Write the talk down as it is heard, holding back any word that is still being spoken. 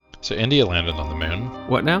So India landed on the moon.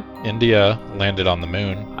 What now? India landed on the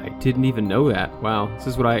moon. I didn't even know that. Wow. This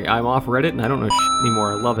is what I'm off Reddit and I don't know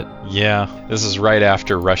anymore. I love it. Yeah, this is right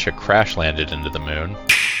after Russia crash landed into the moon.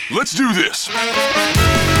 Let's do this!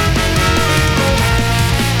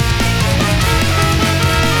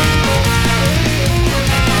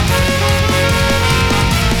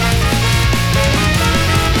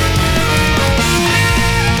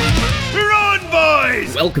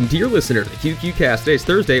 Welcome, dear listener, to the QQcast. Today is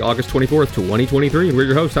Thursday, August 24th, 2023, and we're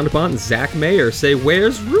your hosts, Tom DuPont and Zach Mayer. Say,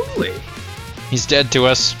 where's Ruley? He's dead to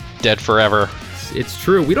us. Dead forever. It's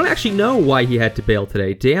true. We don't actually know why he had to bail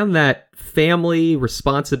today. Damn that family,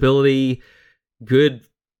 responsibility, good,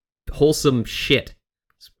 wholesome shit.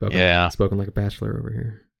 Spoken like a bachelor over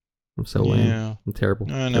here. I'm so lame. I'm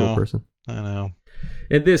terrible. I know. Terrible person. I know.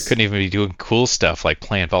 And this... Couldn't even be doing cool stuff like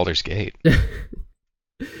playing Baldur's Gate.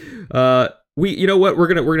 You know what? We're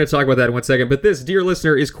gonna talk about that in 1 second. But this, dear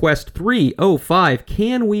listener, is Quest 305.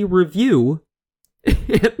 Can we review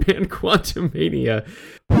Ant-Man Quantumania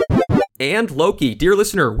and Loki? Dear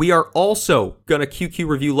listener, we are also gonna QQ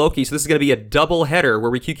review Loki. So this is gonna be a double header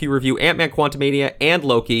where we QQ review Ant-Man Quantumania and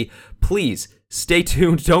Loki. Please stay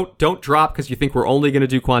tuned. Don't drop because you think we're only gonna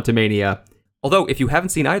do Quantumania. Although, if you haven't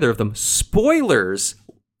seen either of them, spoilers.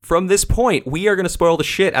 From this point, we are going to spoil the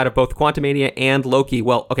shit out of both Quantumania and Loki.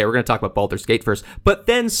 Well, okay, we're going to talk about Baldur's Gate first, but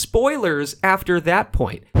then spoilers after that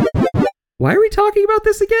point. Why are we talking about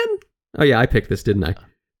this again? Oh yeah, I picked this, didn't I?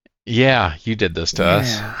 Yeah, you did this to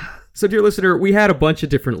us. So, dear listener, we had a bunch of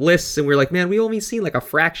different lists, and we were like, man, we only seen like a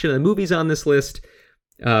fraction of the movies on this list.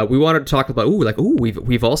 We wanted to talk about,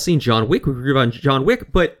 we've all seen John Wick. We reviewed on John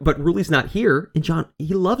Wick, but Ruley's not here, and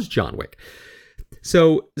he loves John Wick.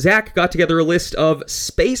 So Zach got together a list of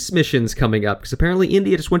space missions coming up because apparently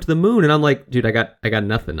India just went to the moon, and I'm like, dude, I got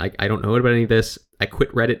nothing. I don't know about any of this. I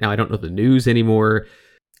quit Reddit now. I don't know the news anymore.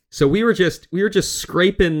 So we were just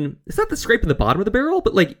scraping. It's not the scraping the bottom of the barrel,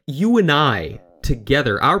 but like you and I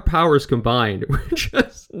together, our powers combined, we're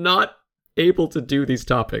just not able to do these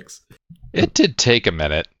topics. It did take a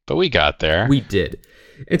minute, but we got there. We did,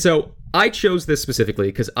 and so I chose this specifically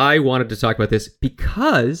because I wanted to talk about this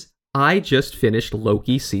because I just finished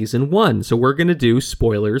Loki Season 1, so we're going to do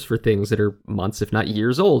spoilers for things that are months, if not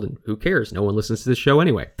years old, and who cares? No one listens to this show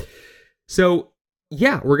anyway. So,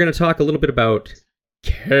 yeah, we're going to talk a little bit about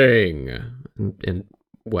Kang and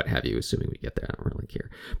what have you, assuming we get there. I don't really care.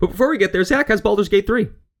 But before we get there, Zach, how's Baldur's Gate 3?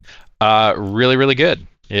 Really, really good.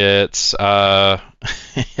 It's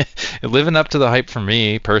living up to the hype for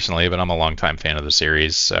me, personally, but I'm a longtime fan of the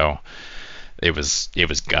series, so it was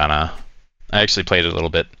gonna... I actually played it a little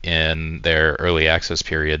bit in their early access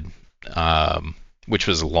period, which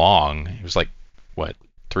was long. It was like,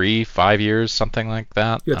 3-5 years, something like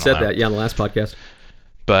that. You had said that, on the last podcast.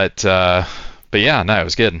 But yeah, no, it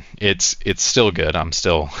was good. It's still good. I'm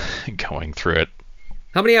still going through it.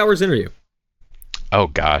 How many hours in are you? Oh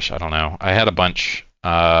gosh, I don't know. I had a bunch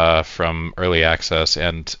from early access,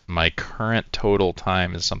 and my current total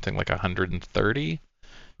time is something like 130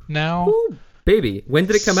 now. Ooh. Baby, when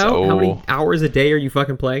did it come out? How many hours a day are you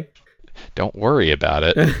fucking playing? Don't worry about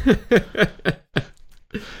it.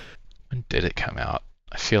 When did it come out?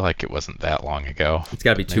 I feel like it wasn't that long ago. It's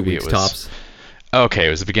got to be 2 weeks tops. Okay,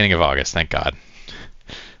 it was the beginning of August, thank God.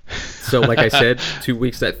 So like I said, 2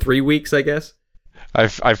 weeks, 3 weeks, I guess?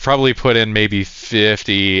 I've probably put in maybe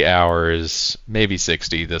 50 hours, maybe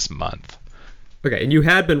 60 this month. Okay, and you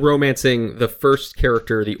had been romancing the first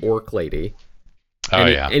character, the orc lady.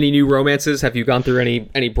 Yeah. Any new romances? Have you gone through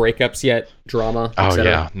any breakups yet? Drama?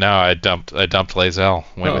 Yeah. No, I dumped Lae'zel.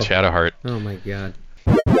 Went with Shadowheart. Oh my god.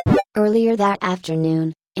 Earlier that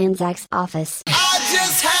afternoon, in Zach's office. I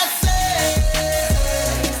just had sex,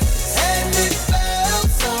 and it felt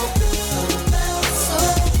so good.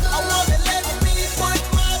 I wanna let me put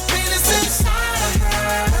my penis inside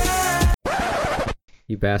her.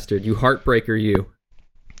 You bastard. You heartbreaker, you.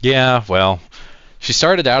 Yeah, well... She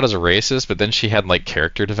started out as a racist, but then she had like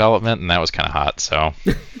character development, and that was kind of hot. So,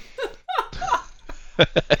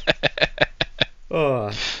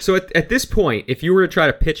 so at this point, if you were to try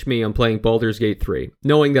to pitch me on playing Baldur's Gate 3,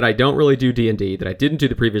 knowing that I don't really do D&D, that I didn't do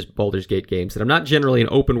the previous Baldur's Gate games, that I'm not generally an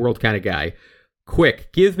open world kind of guy,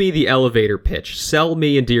 quick, give me the elevator pitch. Sell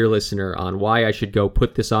me and dear listener on why I should go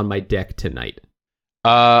put this on my deck tonight.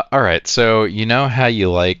 All right. So you know how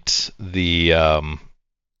you liked the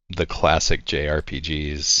classic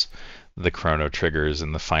JRPGs, the Chrono Triggers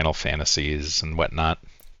and the Final Fantasies and whatnot.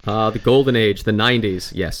 The Golden Age, the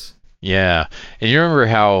 90s, yes. Yeah. And you remember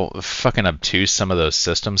how fucking obtuse some of those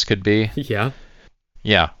systems could be? Yeah.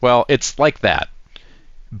 Yeah. Well, it's like that,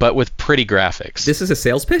 but with pretty graphics. This is a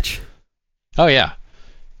sales pitch? Oh, yeah.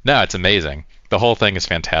 No, it's amazing. The whole thing is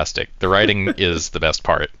fantastic. The writing is the best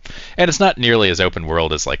part. And it's not nearly as open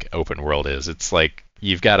world as like open world is. It's like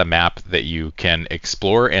you've got a map that you can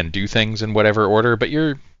explore and do things in whatever order, but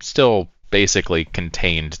you're still basically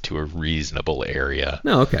contained to a reasonable area.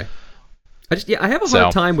 No, okay. I have a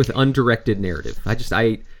hard time with undirected narrative.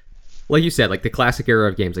 I like you said, like the classic era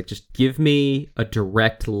of games, like just give me a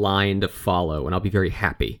direct line to follow and I'll be very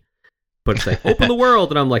happy. But it's like, open the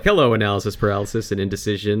world, and I'm like, hello, analysis paralysis and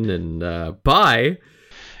indecision, and bye.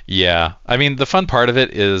 Yeah, I mean, the fun part of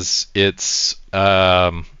it is it's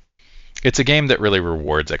a game that really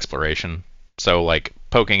rewards exploration. So, like,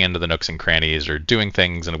 poking into the nooks and crannies, or doing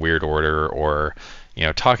things in a weird order, or,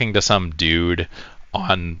 talking to some dude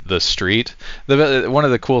on the street. One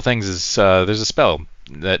of the cool things is there's a spell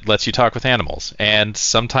that lets you talk with animals, and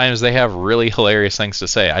sometimes they have really hilarious things to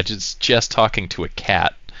say. I just talking to a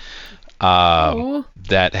cat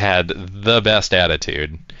that had the best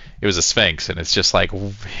attitude. It was a Sphinx, and it's just like,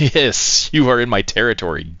 yes, you are in my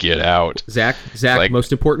territory. Get out. Zach, like,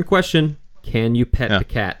 most important question. Can you pet the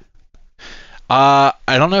cat? I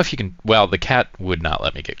don't know if you can. Well, the cat would not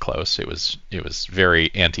let me get close. It was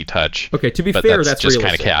very anti-touch. Okay, to be fair, that's just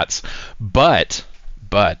realistic. Kind of cats. But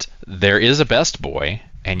there is a best boy,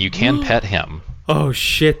 and you can pet him. Oh,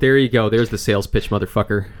 shit. There you go. There's the sales pitch,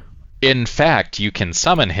 motherfucker. In fact, you can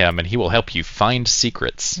summon him, and he will help you find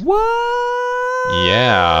secrets. What?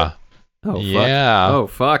 Yeah. Oh, fuck. Yeah. Oh,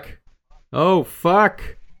 fuck. Oh, fuck.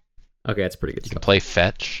 Okay, that's pretty good You stuff. can play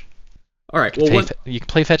fetch. All right. You can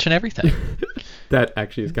play fetch and everything. That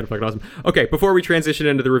actually is kind of fucking awesome. Okay, before we transition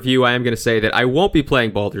into the review, I am going to say that I won't be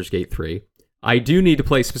playing Baldur's Gate 3. I do need to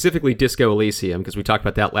play specifically Disco Elysium, because we talked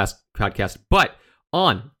about that last podcast. But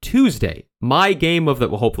on Tuesday, my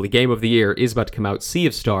hopefully game of the year is about to come out, Sea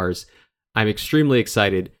of Stars. I'm extremely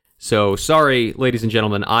excited. So sorry, ladies and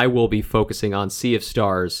gentlemen, I will be focusing on Sea of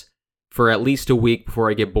Stars for at least a week before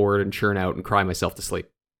I get bored and churn out and cry myself to sleep.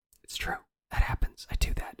 It's true. That happens. I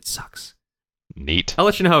do that. It sucks. Neat. I'll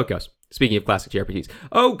let you know how it goes. Speaking of classic JRPGs.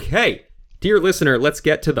 Okay. Dear listener, let's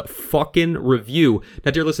get to the fucking review. Now,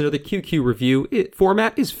 dear listener, the QQ review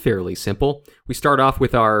format is fairly simple. We start off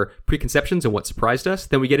with our preconceptions and what surprised us.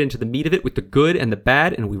 Then we get into the meat of it with the good and the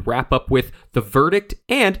bad, and we wrap up with the verdict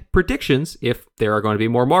and predictions if there are going to be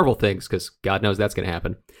more Marvel things, because God knows that's going to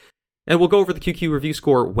happen. And we'll go over the QQ review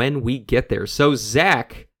score when we get there. So,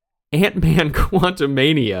 Zach, Ant-Man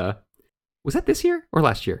Quantumania. Was that this year or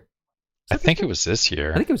last year? I think it was this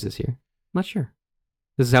year. I think it was this year. I'm not sure.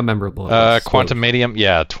 This is how memorable it was. Quantumania,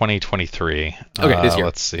 yeah, 2023. Okay, this year.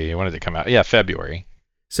 Let's see. When did it come out? Yeah, February.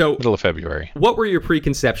 So, middle of February. What were your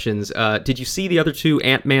preconceptions? Did you see the other two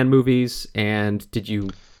Ant-Man movies, and did you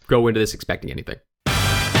go into this expecting anything?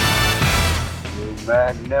 You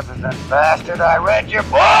magnificent bastard, I read your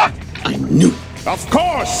book! I knew. Of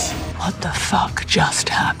course! What the fuck just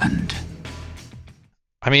happened?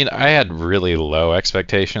 I mean, I had really low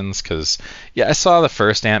expectations because, yeah, I saw the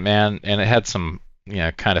first Ant-Man and it had some,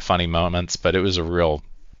 kind of funny moments, but it was a real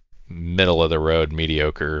middle of the road,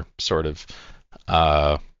 mediocre sort of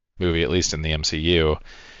movie, at least in the MCU.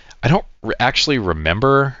 I don't actually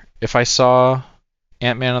remember if I saw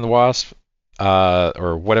Ant-Man and the Wasp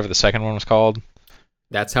or whatever the second one was called.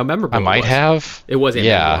 That's how memorable I might have. It was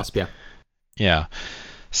Ant-Man and the Wasp, yeah. Yeah.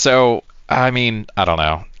 So, I mean, I don't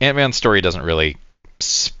know. Ant-Man's story doesn't really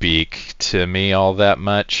speak to me all that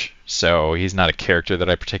much, so he's not a character that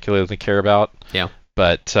I particularly care about. Yeah.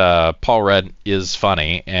 But Paul Rudd is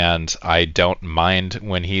funny, and I don't mind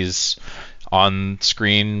when he's on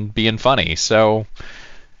screen being funny. So,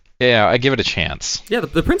 yeah, I give it a chance. Yeah,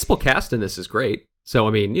 the principal cast in this is great. So,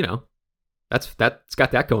 I mean, that's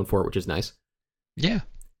got that going for it, which is nice. Yeah.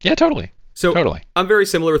 Yeah, totally. So, totally. I'm very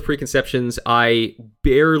similar with preconceptions. I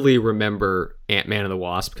barely remember Ant-Man and the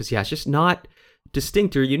Wasp because, yeah, it's just not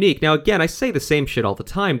distinct or unique. Now, again, I say the same shit all the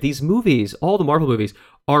time. These movies, all the Marvel movies,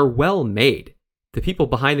 are well made. The people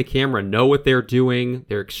behind the camera know what they're doing.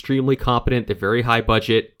 They're extremely competent. They're very high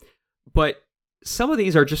budget. But some of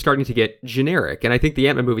these are just starting to get generic. And I think the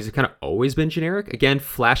Ant-Man movies have kind of always been generic. Again,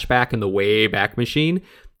 flashback in the way back machine.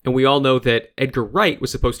 And we all know that Edgar Wright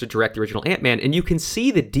was supposed to direct the original Ant-Man. And you can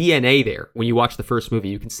see the DNA there when you watch the first movie.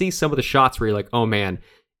 You can see some of the shots where you're like, oh man,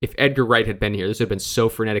 if Edgar Wright had been here, this would have been so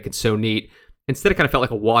frenetic and so neat. Instead, it kind of felt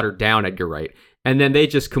like a watered down Edgar Wright. And then they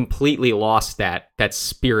just completely lost that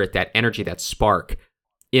spirit, that energy, that spark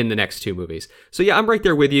in the next two movies. So yeah, I'm right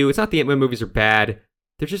there with you. It's not the Ant-Man movies are bad.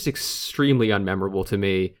 They're just extremely unmemorable to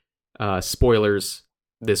me. Spoilers,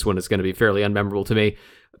 this one is going to be fairly unmemorable to me.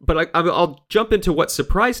 But I'll jump into what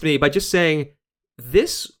surprised me by just saying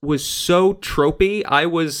this was so tropey. I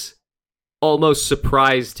was almost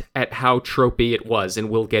surprised at how tropey it was, and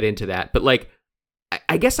we'll get into that. But like,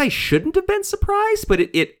 I guess I shouldn't have been surprised, but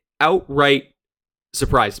it outright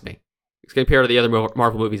surprised me compared to the other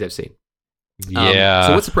Marvel movies I've seen. Yeah.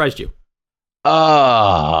 So what surprised you?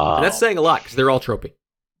 And that's saying a lot because they're all tropey.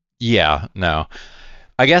 Yeah, no.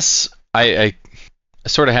 I guess I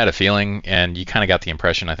sort of had a feeling, and you kind of got the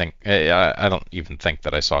impression, I think. I don't even think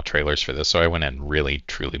that I saw trailers for this, so I went in really,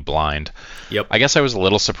 truly blind. Yep. I guess I was a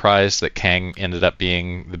little surprised that Kang ended up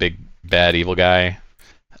being the big, bad, evil guy.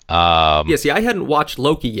 Yeah, see, I hadn't watched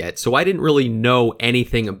Loki yet, so I didn't really know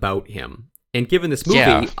anything about him. And given this movie,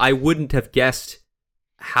 Yeah. I wouldn't have guessed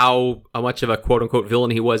how much of a quote-unquote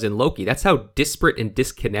villain he was in Loki. That's how disparate and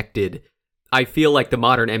disconnected I feel like the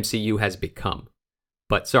modern MCU has become.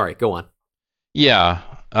 But sorry, go on. Yeah,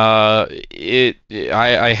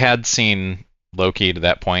 I had seen Loki to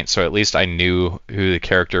that point, so at least I knew who the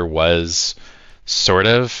character was, sort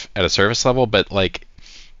of at a surface level. But like,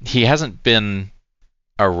 he hasn't been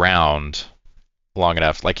around long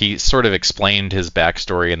enough. Like, he sort of explained his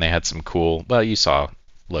backstory, and they had some cool. Well, you saw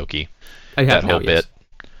Loki, I that whole bit.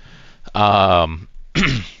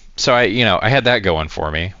 So I had that going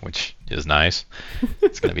for me, which is nice.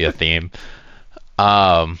 It's gonna be a theme.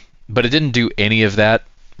 But it didn't do any of that,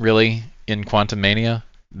 really, in Quantumania.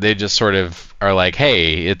 They just sort of are like,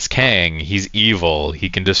 hey, it's Kang. He's evil. He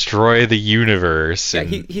can destroy the universe. Yeah,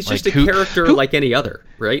 And, he's like, just a character like any other,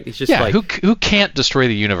 right? He's just yeah, like... who can't destroy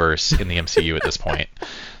the universe in the MCU at this point?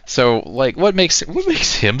 So, like, what makes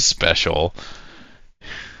him special?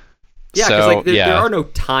 Yeah, So, because like there yeah. are no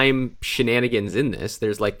time shenanigans in this.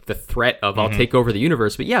 There's like the threat of I'll Mhm. take over the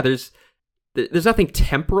universe, but yeah, there's nothing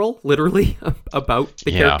temporal, literally, about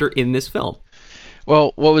the Yeah. character in this film.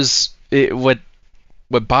 Well, what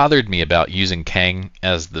bothered me about using Kang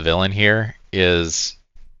as the villain here is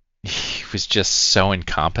he was just so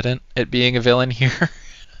incompetent at being a villain here.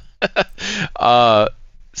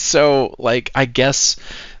 So like, I guess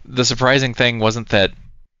the surprising thing wasn't that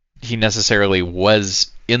he necessarily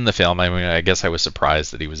was in the film. I mean, I guess I was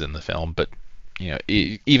surprised that he was in the film, but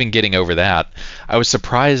even getting over that, I was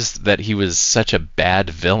surprised that he was such a bad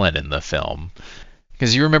villain in the film.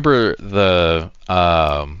 Because you remember the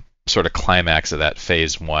sort of climax of that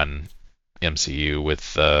Phase 1 MCU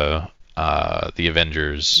with the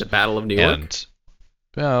Avengers. The Battle of New York. And,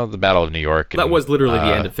 well, the Battle of New York. That and, was literally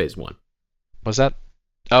the end of Phase 1. Was that?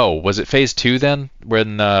 Oh, was it Phase 2 then?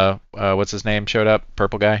 When, what's his name showed up?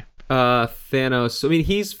 Purple guy? Thanos. I mean,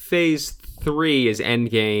 he's Phase 3 is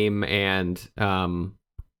Endgame and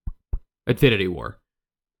Infinity War.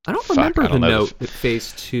 I don't remember the note that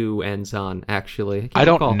Phase 2 ends on, actually. I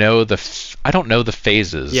don't know the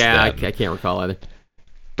phases. Yeah, I then. can't recall either.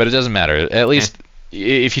 But it doesn't matter. At least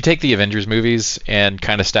if you take the Avengers movies and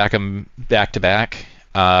kind of stack them back to back,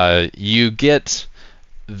 you get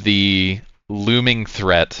the looming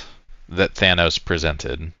threat that Thanos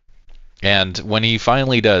presented. And when he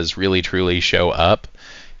finally does really truly show up,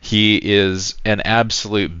 he is an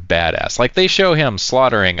absolute badass. Like, they show him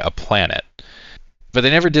slaughtering a planet, but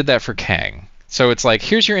they never did that for Kang. So it's like,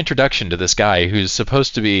 here's your introduction to this guy who's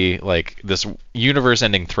supposed to be like this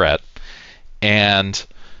universe-ending threat, and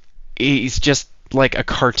he's just like a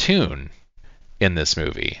cartoon in this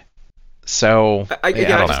movie. So I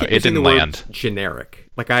don't know. It didn't land. Generic.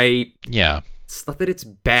 Yeah. It's not that it's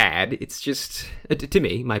bad. It's just, to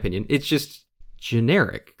me, my opinion, it's just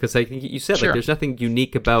generic. Because like you said, Sure. like there's nothing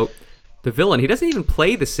unique about the villain. He doesn't even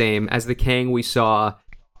play the same as the Kang we saw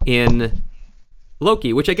in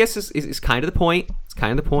Loki, which I guess is kind of the point. It's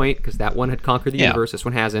kind of the point, because that one had conquered the universe. This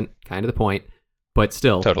one hasn't. Kind of the point. But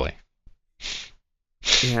still. Totally.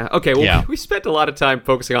 Yeah. Okay, well, Yeah. we spent a lot of time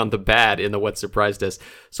focusing on the bad in the what surprised us.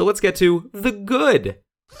 So let's get to the good.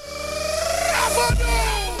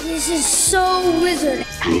 This is so wizard.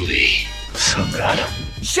 Groovy. So good.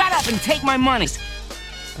 Shut up and take my money.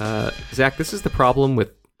 Zach, this is the problem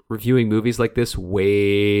with reviewing movies like this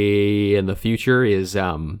way in the future is,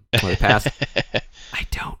 or the past. I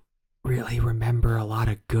don't really remember a lot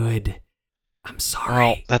of good. I'm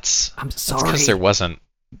sorry. Well, I'm sorry. That's because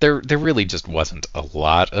there really just wasn't a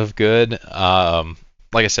lot of good.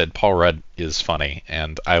 Like I said, Paul Rudd is funny,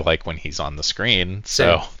 and I like when he's on the screen,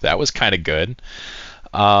 so Same. that was kind of good.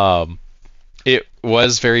 It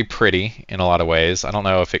was very pretty in a lot of ways. I don't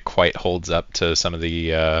know if it quite holds up to some of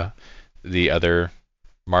the other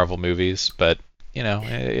Marvel movies, but it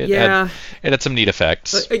had some neat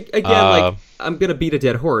effects. Again, like, I'm gonna beat a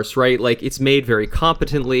dead horse, right? Like, it's made very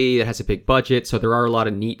competently. It has a big budget, so there are a lot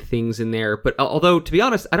of neat things in there. But although, to be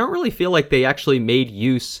honest, I don't really feel like they actually made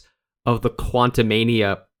use of the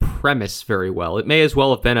Quantumania premise very well. It may as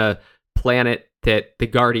well have been a planet that the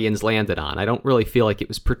Guardians landed on. I don't really feel like it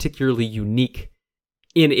was particularly unique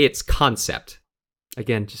in its concept.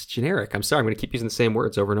 Again, just generic. I'm sorry, I'm going to keep using the same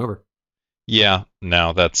words over and over. Yeah,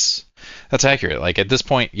 no, that's accurate. Like at this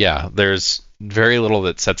point, yeah, there's very little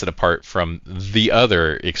that sets it apart from the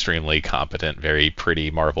other extremely competent, very pretty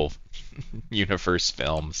Marvel universe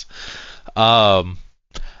films. I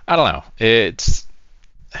don't know. It's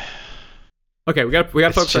okay. We got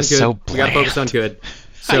to focus on good. So we got to focus on good.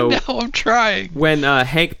 So I know, I'm trying. When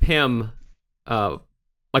Hank Pym,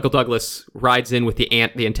 Michael Douglas rides in with the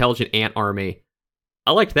intelligent ant army,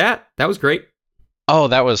 I liked that. That was great. Oh,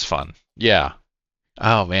 that was fun. Yeah.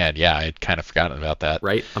 Oh man, yeah, I'd kind of forgotten about that.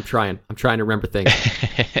 Right? I'm trying to remember things.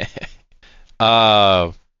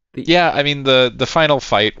 Yeah, I mean the final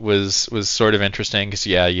fight was sort of interesting because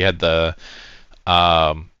yeah, you had the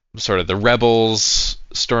sort of the rebels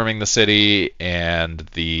storming the city and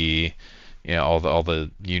the all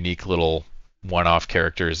the unique little one-off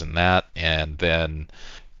characters in that, and then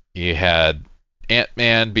you had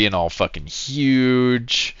Ant-Man being all fucking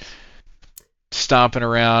huge, stomping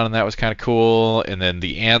around, and that was kind of cool. And then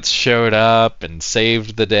the ants showed up and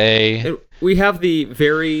saved the day. We have the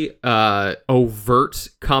very overt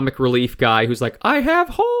comic relief guy who's like, I have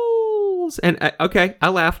holes! And okay, I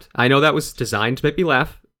laughed. I know that was designed to make me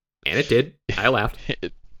laugh, and it did. I laughed.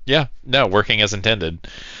 Yeah, no, working as intended.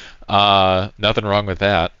 Nothing wrong with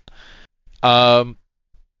that. But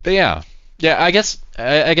yeah, I guess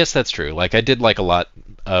that's true. Like I did like a lot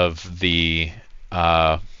of the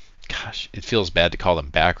gosh, it feels bad to call them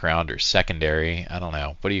background or secondary. I don't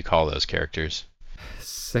know. What do you call those characters?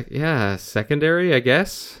 Secondary, I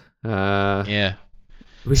guess. Yeah.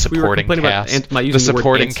 Supporting cast. The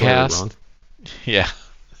supporting cast. Wrong. Yeah.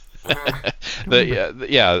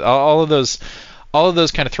 All of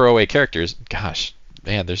those kind of throwaway characters. Gosh,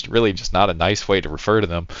 man, there's really just not a nice way to refer to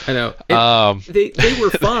them. I know. They were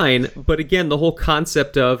fine, but again, the whole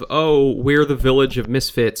concept of, oh, we're the village of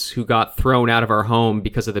misfits who got thrown out of our home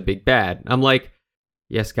because of the big bad. I'm like,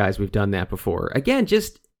 yes, guys, we've done that before. Again,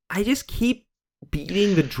 I just keep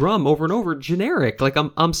beating the drum over and over, generic. Like,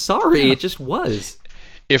 I'm sorry, it just was.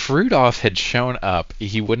 If Rudolph had shown up,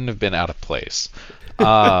 he wouldn't have been out of place.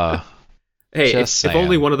 Hey, if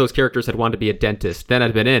only one of those characters had wanted to be a dentist, then I'd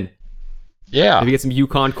have been in. Yeah. Maybe get some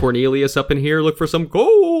Yukon Cornelius up in here, look for some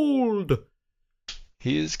gold.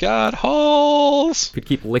 He's got holes. Could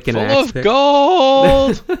keep licking full an axe of pick.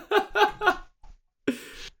 gold.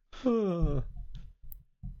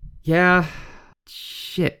 Yeah.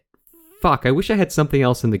 Shit. Fuck, I wish I had something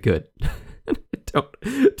else in the good.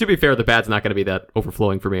 To be fair, the bad's not going to be that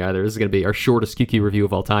overflowing for me either. This is going to be our shortest QQ review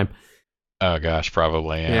of all time. Oh gosh,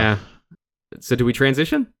 probably, yeah. So do we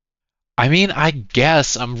transition? I mean, I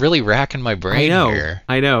guess. I'm really racking my brain here.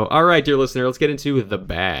 I know. All right, dear listener, let's get into the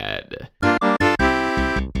bad. The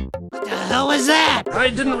hell was that? I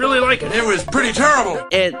didn't really like it. It was pretty terrible.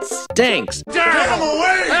 It stinks. Get him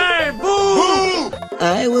away! Hey, boo!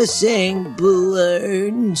 I was saying boo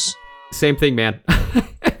earns. Same thing, man.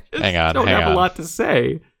 Hang on. I don't have a lot to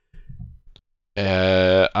say.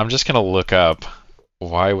 I'm just going to look up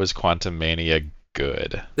why was Quantumania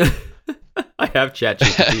good. I have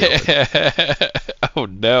ChatGPT. Oh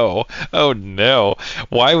no.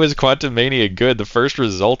 Why was Quantumania good? The first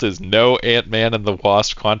result is no Ant-Man and the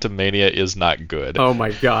Wasp. Quantumania is not good. Oh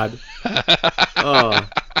my god.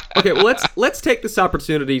 Okay, well let's take this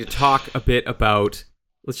opportunity to talk a bit about,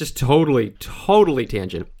 let's just totally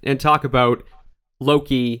tangent and talk about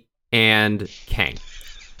Loki and Kang.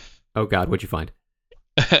 Oh god, what'd you find?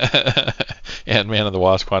 Ant-Man and the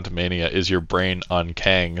Wasp Quantumania is your brain on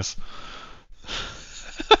Kangs.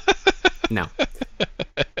 No.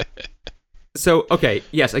 So, okay,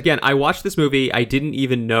 yes, again, I watched this movie. I didn't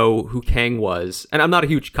even know who Kang was. And I'm not a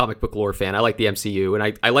huge comic book lore fan. I like the MCU,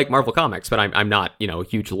 and I like Marvel Comics, but I'm not, a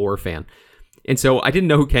huge lore fan. And so I didn't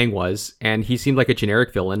know who Kang was, and he seemed like a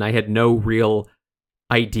generic villain. I had no real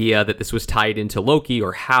idea that this was tied into Loki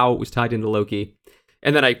or how it was tied into Loki.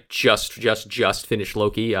 And then I just finished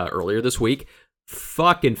Loki earlier this week.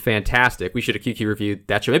 Fucking fantastic. We should have QQ reviewed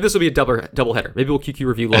that show. Maybe this will be a double header. Maybe we'll QQ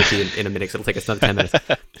review Loki in a minute, because it'll take us another 10 minutes.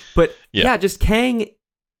 But yeah, just Kang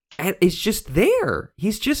is just there.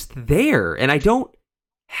 He's just there. And I don't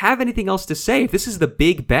have anything else to say. If this is the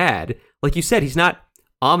big bad, like you said, he's not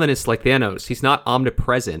ominous like Thanos. He's not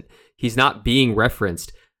omnipresent. He's not being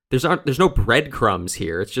referenced. There's no breadcrumbs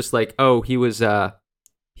here. It's just like, oh, he was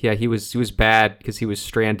he was bad because he was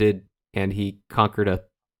stranded, and he conquered a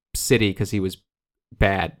city because he was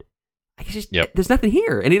bad. There's nothing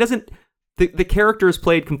here, and he doesn't. The character is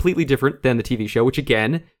played completely different than the TV show, which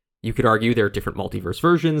again, you could argue there are different multiverse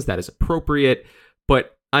versions. That is appropriate,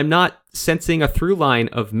 but I'm not sensing a through line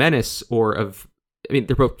of menace or of, I mean,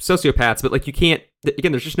 they're both sociopaths, but like you can't,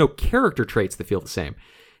 again, there's just no character traits that feel the same.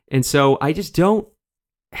 And so I just don't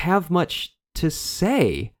have much to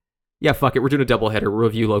say. Yeah, fuck it. We're doing a doubleheader. We'll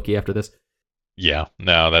review Loki after this. Yeah,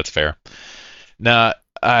 no, that's fair. No,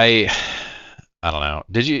 I don't know.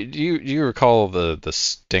 Do you recall the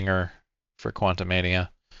stinger for Quantumania?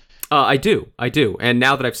 I do. And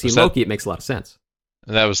now that I've seen Loki, it makes a lot of sense.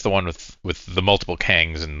 That was the one with the multiple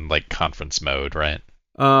Kangs in like conference mode, right?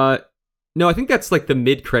 No, I think that's like the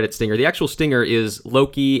mid-credit stinger. The actual stinger is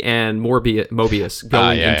Loki and Mobius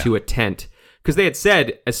going into a tent. Because they had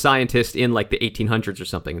said a scientist in like the 1800s or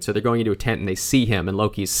something. And so they're going into a tent and they see him and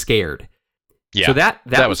Loki's scared. Yeah. So that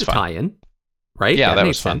was a fun. tie-in, right? Yeah, that made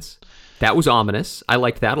was fun. sense. That was ominous. I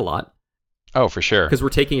liked that a lot. Oh, for sure. Because we're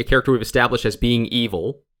taking a character we've established as being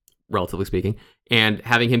evil, relatively speaking, and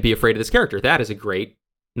having him be afraid of this character. That is a great,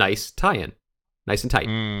 nice tie-in. Nice and tight.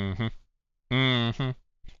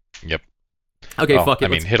 Yep. Okay, fuck it. I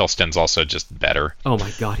mean, Hiddleston's also just better. Oh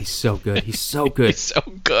my god, he's so good. He's so good. He's so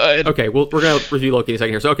good. Okay, well, we're going to review Loki in a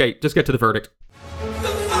second here. So, okay, just get to the verdict.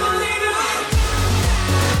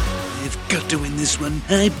 I've got to win this one.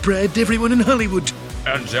 I bribed everyone in Hollywood.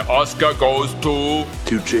 And the Oscar goes to...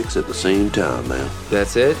 2 chicks at the same time, man.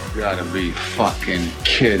 That's it? Gotta be fucking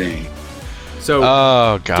kidding. So,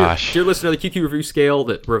 oh gosh, dear listener, the QQ review scale,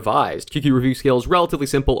 that revised QQ review scale is relatively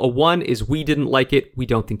simple. A 1 is we didn't like it, we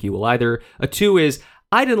don't think you will either. A 2 is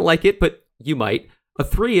I didn't like it, but you might. A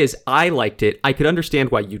 3 is I liked it, I could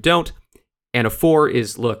understand why you don't. And a 4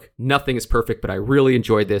 is look, nothing is perfect, but I really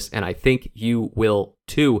enjoyed this, and I think you will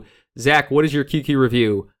too. Zach, what is your QQ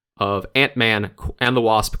review of Ant-Man and the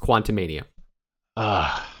Wasp: Quantumania?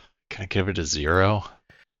 Can I give it a 0?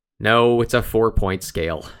 No, it's a 4-point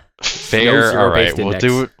scale. Fair. All right,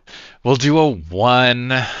 we'll do a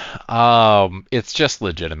 1. It's just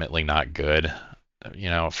legitimately not good.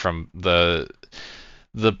 You know, from the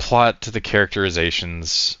plot to the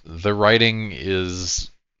characterizations, the writing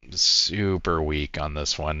is super weak on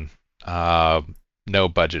this one. No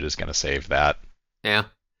budget is going to save that. Yeah.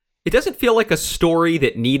 It doesn't feel like a story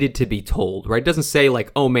that needed to be told, right? It doesn't say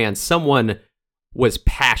like, oh man, someone was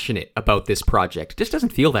passionate about this project. It just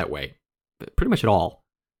doesn't feel that way, pretty much at all.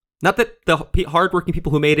 Not that the hardworking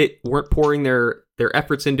people who made it weren't pouring their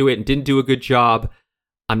efforts into it and didn't do a good job.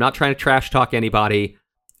 I'm not trying to trash talk anybody.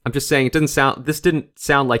 I'm just saying this didn't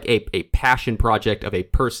sound like a passion project of a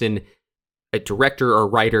person, a director or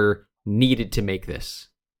writer needed to make this.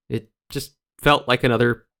 It just felt like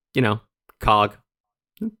another, cog.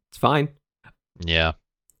 It's fine. Yeah.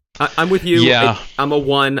 I'm with you. Yeah. I'm a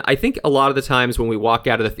 1. I think a lot of the times when we walk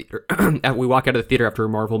out of the theater, after a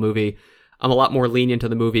Marvel movie, I'm a lot more lenient to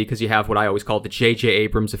the movie because you have what I always call the J.J.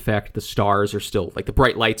 Abrams effect. The stars are still, like the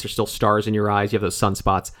bright lights are still stars in your eyes. You have those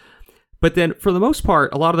sunspots. But then for the most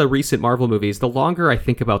part, a lot of the recent Marvel movies, the longer I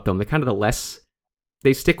think about them, the less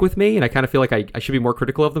they stick with me. And I kind of feel like I should be more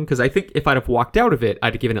critical of them because I think if I'd have walked out of it,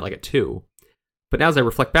 I'd have given it like a 2. But now as I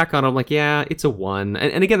reflect back on it, I'm like, yeah, it's a 1.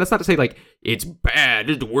 And again, that's not to say like, it's bad.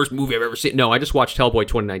 This is the worst movie I've ever seen. No, I just watched Hellboy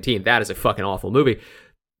 2019. That is a fucking awful movie.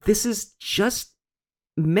 This is just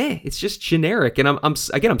meh. It's just generic. And I'm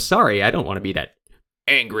sorry. I don't want to be that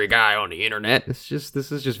angry guy on the internet. This is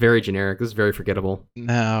just very generic. This is very forgettable.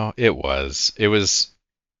 No, it was. It was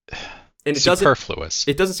and superfluous.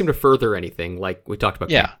 It doesn't seem to further anything like we talked about.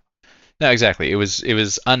 Yeah. No, exactly. It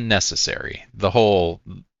was unnecessary. The whole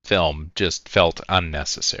film just felt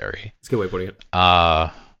unnecessary. That's a good way of putting it.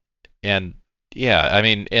 And yeah, I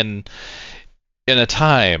mean, in a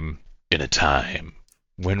time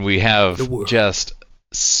when we have just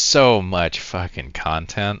so much fucking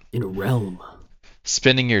content in a realm,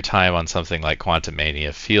 spending your time on something like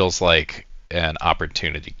Quantumania feels like an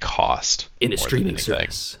opportunity cost in a streaming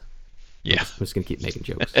service. Yeah, I'm just gonna keep making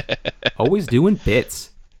jokes. Always doing bits.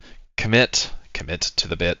 Commit to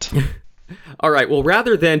the bit. All right, well,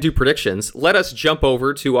 rather than do predictions, let us jump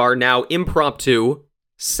over to our now impromptu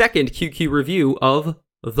second QQ review of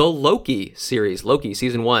the Loki series, Loki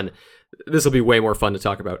Season 1. This will be way more fun to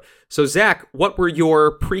talk about. So, Zach, what were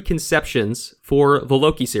your preconceptions for the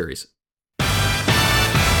Loki series? You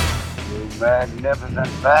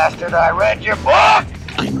magnificent bastard, I read your book!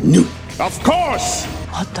 I knew. Of course!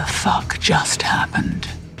 What the fuck just happened?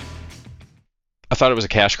 I thought it was a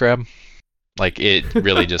cash grab. Like, it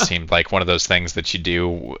really just seemed like one of those things that you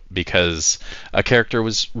do because a character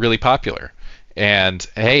was really popular. And,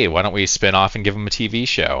 hey, why don't we spin off and give him a TV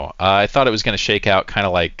show? I thought it was going to shake out kind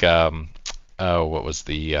of like, what was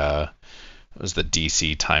the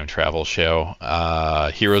DC time travel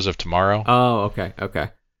show? Heroes of Tomorrow. Oh, okay.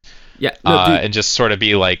 Yeah, no, dude, and just sort of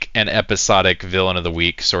be like an episodic villain of the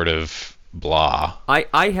week sort of blah.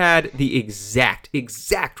 I had the exact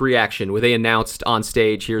reaction where they announced on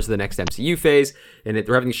stage, here's the next MCU phase, and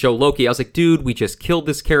they're having to show Loki. I was like, dude, we just killed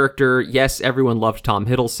this character. Yes, everyone loved Tom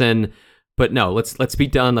Hiddleston, but no, let's be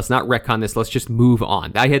done. Let's not retcon this. Let's just move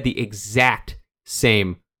on. I had the exact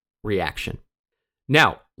same reaction.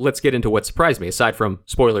 Now, let's get into what surprised me. Aside from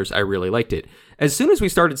spoilers, I really liked it. As soon as we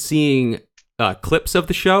started seeing clips of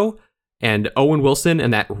the show and Owen Wilson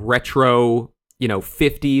and that retro,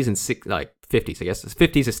 50s and 50s, I guess,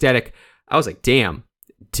 50s aesthetic, I was like, damn,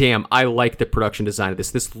 I like the production design of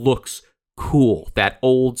this. This looks cool. That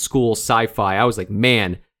old school sci-fi. I was like,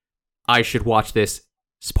 man, I should watch this.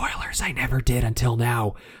 Spoilers, I never did until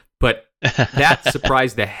now. But that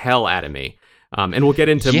surprised the hell out of me. And we'll get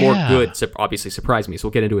into more good, obviously surprised me, so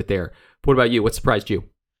we'll get into it there. But what about you? What surprised you?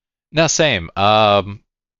 No, same.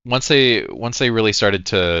 Once they really started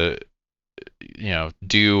to,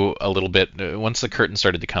 do a little bit, once the curtain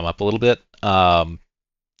started to come up a little bit,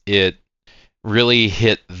 it really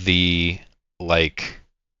hit the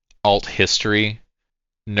alt history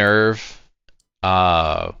nerve,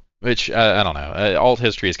 which I don't know. Alt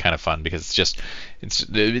history is kind of fun because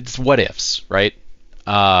it's what ifs, right?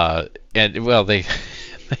 And well, they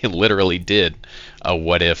literally did a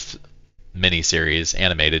what if miniseries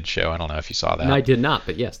animated show. I don't know if you saw that. No, I did not,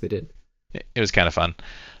 but yes, they did. It was kind of fun.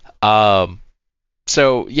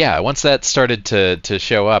 So yeah, once that started to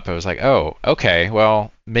show up, I was like, oh, okay,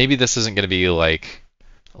 well, maybe this isn't going to be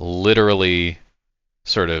literally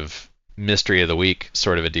sort of mystery of the week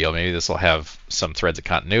sort of a deal. Maybe this will have some threads of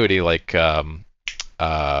continuity,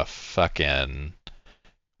 fucking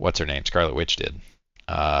what's her name? Scarlet Witch did.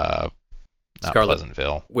 Not Scarlet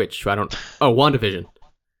Pleasantville. Witch. WandaVision.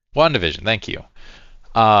 WandaVision. Thank you.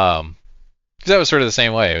 Because that was sort of the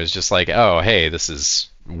same way. It was just like, oh, hey, this is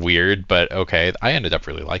weird, but okay. I ended up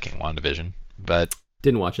really liking WandaVision, but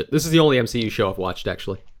didn't watch it. This is the only MCU show I've watched,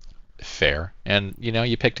 actually. Fair. And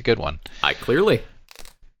you picked a good one. I clearly.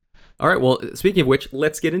 All right. Well, speaking of which,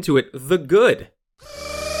 let's get into it. The good.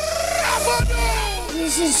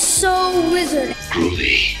 This is so wizard.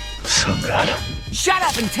 Groovy. So good. Shut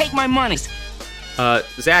up and take my money.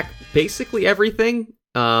 Zach, basically everything.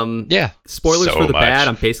 Yeah. Spoilers so for the much. bad.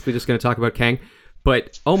 I'm basically just going to talk about Kang.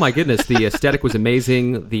 But, oh my goodness, the aesthetic was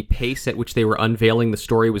amazing. The pace at which they were unveiling the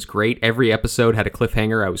story was great. Every episode had a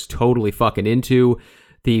cliffhanger I was totally fucking into.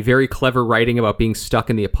 The very clever writing about being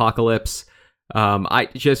stuck in the apocalypse.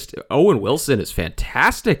 Owen Wilson is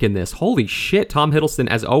fantastic in this. Holy shit. Tom Hiddleston,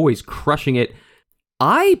 as always, crushing it.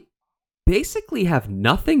 I basically have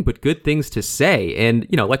nothing but good things to say. And,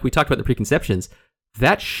 like we talked about in the preconceptions,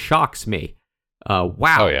 that shocks me.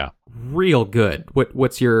 Wow. Oh, yeah. Real good.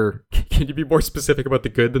 What's your... Can you be more specific about the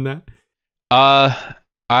good than that?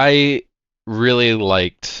 I really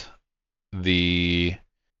liked the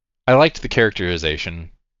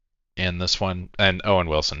characterization in this one. And Owen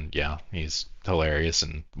Wilson, yeah, he's hilarious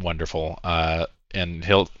and wonderful. And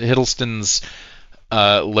Hiddleston's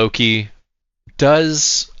Loki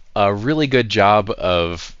does a really good job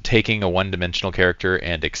of taking a one-dimensional character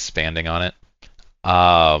and expanding on it.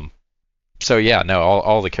 So yeah, no,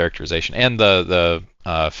 all the characterization and the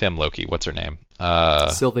femme Loki, what's her name?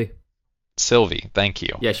 Sylvie, thank you.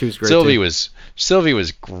 Yeah, she was great. Sylvie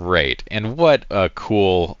was great, and what a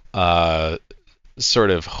cool sort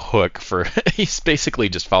of hook for he's basically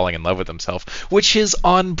just falling in love with himself, which is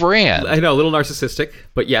on brand. I know, a little narcissistic,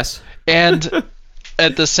 but yes. And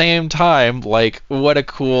at the same time, what a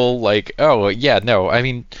cool oh yeah, no, I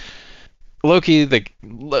mean. Loki the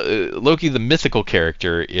mythical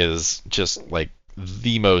character is just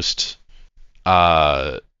the most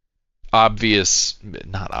not obvious,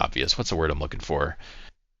 what's the word I'm looking for?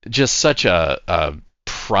 Just such a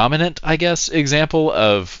prominent, I guess, example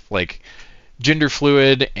of gender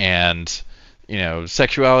fluid and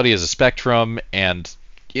sexuality as a spectrum, and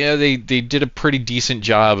they did a pretty decent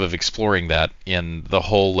job of exploring that in the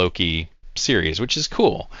whole Loki series, which is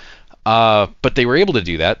cool. But they were able to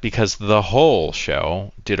do that because the whole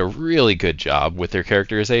show did a really good job with their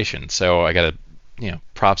characterization. So I gotta,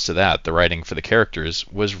 props to that. The writing for the characters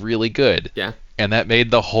was really good. Yeah. And that made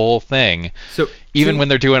the whole thing, so even when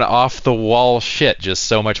they're doing off-the-wall shit, just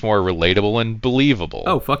so much more relatable and believable.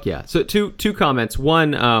 Oh, fuck yeah. So two comments.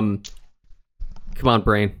 One, come on,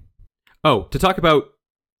 brain. Oh, to talk about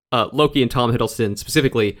Loki and Tom Hiddleston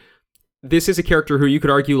specifically, this is a character who you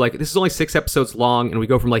could argue, this is only 6 episodes long, and we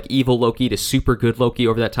go from, evil Loki to super good Loki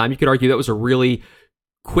over that time. You could argue that was a really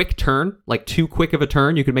quick turn, too quick of a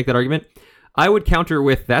turn. You could make that argument. I would counter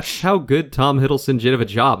with, that's how good Tom Hiddleston did of a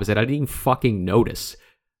job, is that I didn't even fucking notice.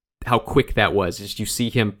 how quick that was. Just you see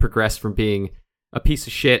him progress from being a piece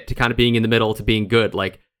of shit to kind of being in the middle to being good.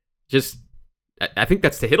 Like, just I think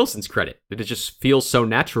that's to Hiddleston's credit. It just feels so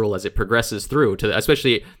natural as it progresses through to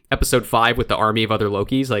especially episode 5 with the army of other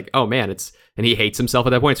Lokis. Like, oh man, and he hates himself at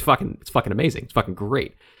that point. It's fucking amazing. It's fucking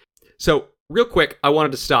great. So real quick, I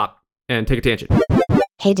wanted to stop and take a tangent.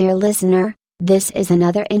 Hey dear listener, this is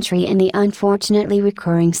another entry in the unfortunately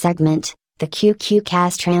recurring segment, the QQ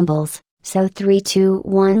Cast Rambles. So 3, 2,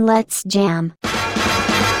 1, let's jam.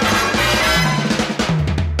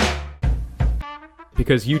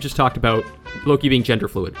 Because you just talked about Loki being gender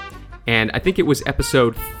fluid. And I think it was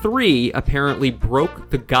episode 3 apparently broke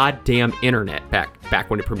the goddamn internet back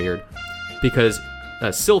when it premiered. Because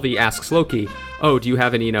Sylvie asks Loki, oh, do you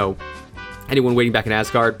have any, anyone waiting back in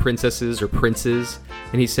Asgard, princesses or princes?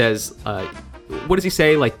 And he says, what does he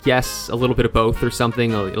say? Like, yes, a little bit of both or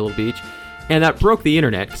something, a little beach. And that broke the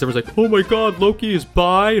internet because everyone's like, oh my god, Loki is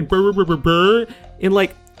bi and brr, brr, brr, brr. And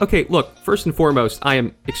like, okay, look, first and foremost, I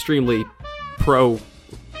am extremely pro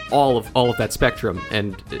all of that spectrum,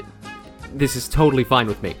 and this is totally fine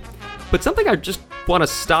with me. But something I just want to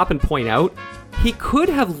stop and point out, he could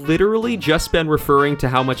have literally just been referring to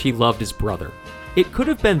how much he loved his brother. It could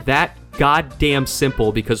have been that goddamn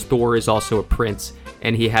simple because Thor is also a prince,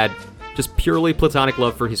 and he had just purely platonic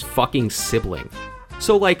love for his fucking sibling.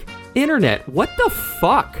 So like, internet, what the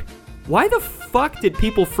fuck? Why the fuck did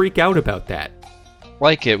people freak out about that?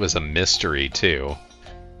 Like it was a mystery too.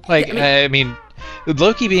 Like, I mean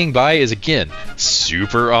Loki being bi is, again,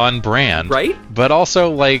 super on brand. Right? But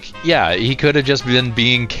also, like, yeah, he could have just been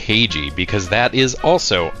being cagey, because that is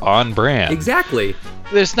also on brand. Exactly.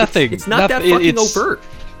 There's nothing... It's not that fucking overt.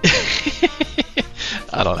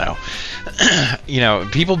 I don't know.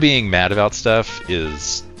 People being mad about stuff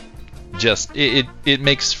is just... It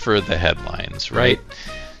makes for the headlines, right?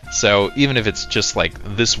 So even if it's just like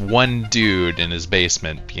this one dude in his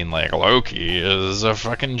basement being like, Loki is a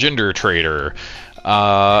fucking gender traitor,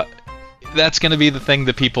 that's going to be the thing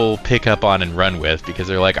that people pick up on and run with, because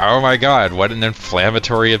they're like, oh my god, what an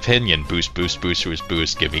inflammatory opinion. Boost, boost, boost, boost,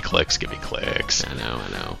 boost. Give me clicks, give me clicks. I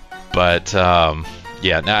know. But,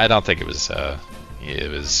 yeah, no, I don't think it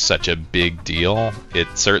was such a big deal. It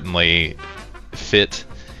certainly fit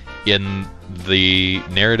in the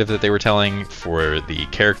narrative that they were telling for the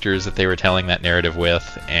characters that they were telling that narrative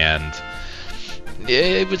with, and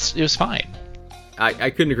it was fine.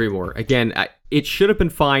 I couldn't agree more. Again, it should have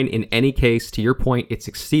been fine in any case. To your point, it's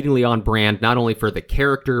exceedingly on brand, not only for the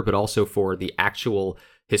character, but also for the actual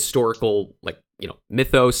historical,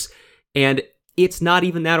 mythos. And it's not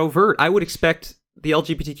even that overt. I would expect the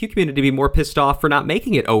LGBTQ community to be more pissed off for not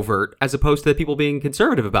making it overt, as opposed to the people being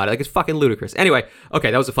conservative about it. Like, it's fucking ludicrous. Anyway,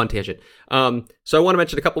 okay, that was a fun tangent. So I want to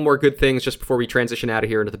mention a couple more good things just before we transition out of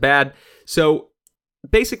here into the bad. So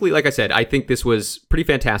basically, like I said, I think this was pretty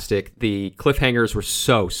fantastic. The cliffhangers were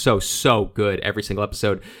so good every single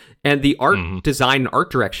episode. And the art design and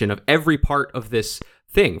art direction of every part of this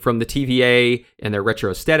thing, from the TVA and their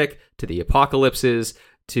retro aesthetic to the apocalypses,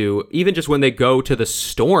 to even just when they go to the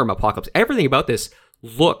storm apocalypse, everything about this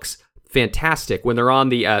looks fantastic. When they're on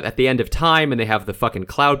the at the end of time and they have the fucking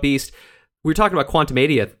cloud beast. We were talking about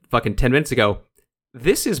Quantumania fucking 10 minutes ago.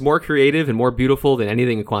 This is more creative and more beautiful than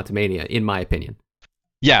anything in Quantumania, in my opinion.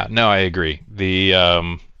 Yeah, no, I agree.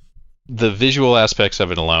 The visual aspects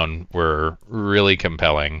of it alone were really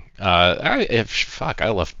compelling. I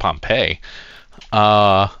love Pompeii.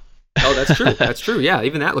 Oh, that's true. That's true. Yeah,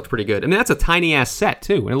 even that looked pretty good. I mean, that's a tiny ass set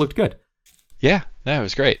too, and it looked good. Yeah, no, it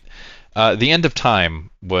was great. The end of time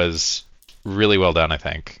was really well done, I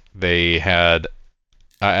think. They had,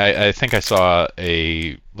 I think I saw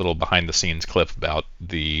a little behind the scenes clip about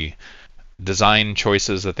the design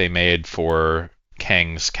choices that they made for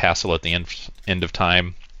Kang's castle at the end of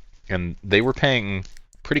time, and they were paying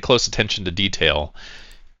pretty close attention to detail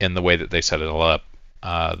in the way that they set it all up.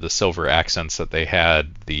 The silver accents that they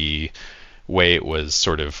had, the way it was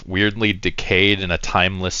sort of weirdly decayed in a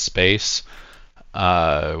timeless space,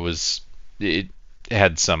 it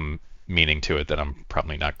had some meaning to it that I'm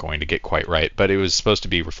probably not going to get quite right, but it was supposed to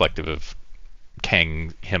be reflective of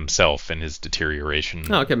Kang himself and his deterioration.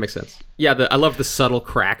 Oh, okay, makes sense. Yeah, I love the subtle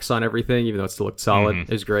cracks on everything, even though it still looked solid. It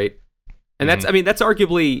was great. And that's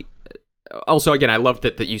arguably... Also, again, I love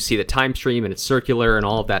that you see the time stream and it's circular and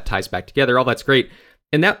all of that ties back together. All that's great.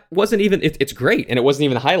 And that wasn't even... It's great, and it wasn't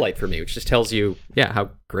even a highlight for me, which just tells you,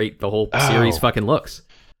 how great the whole series fucking looks.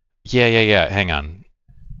 Yeah. Hang on.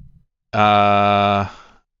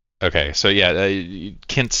 Okay, so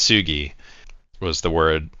kintsugi was the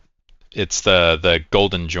word. It's the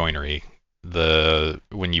golden joinery.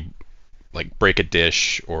 When you like break a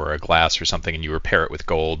dish or a glass or something, and you repair it with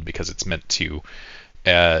gold because it's meant to.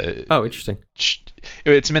 Oh, interesting.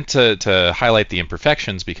 It's meant to highlight the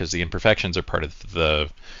imperfections because the imperfections are part of the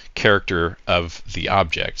character of the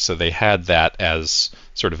object. So they had that as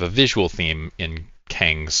sort of a visual theme in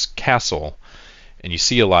Kang's castle, and you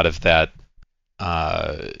see a lot of that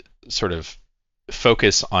sort of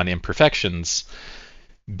focus on imperfections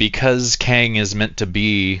because Kang is meant to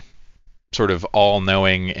be sort of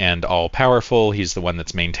all-knowing and all-powerful. He's the one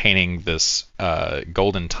that's maintaining this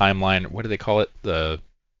golden timeline. What do they call it?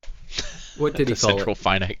 What did he call it? Central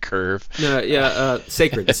finite curve. No, yeah, the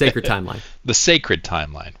sacred timeline. The sacred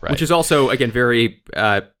timeline, right? Which is also, again, very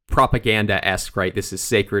propaganda-esque, right? This is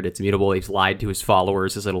sacred, it's immutable. He's lied to his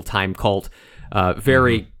followers, his little time cult.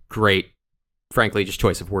 Very great, frankly, just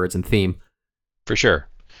choice of words and theme. For sure.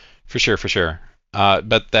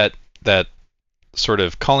 But that sort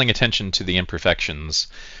of calling attention to the imperfections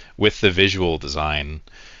with the visual design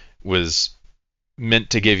was meant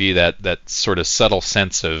to give you that sort of subtle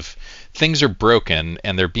sense of things are broken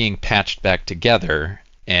and they're being patched back together,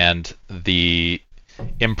 and the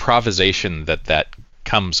improvisation that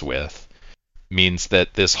comes with means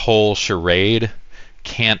that this whole charade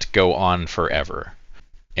can't go on forever.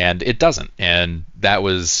 And it doesn't. And that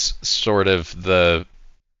was sort of the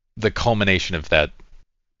culmination of that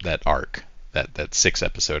arc. That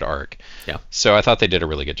 6-episode arc. Yeah. So I thought they did a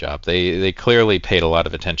really good job. They clearly paid a lot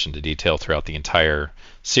of attention to detail throughout the entire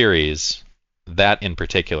series. That in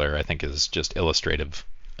particular, I think, is just illustrative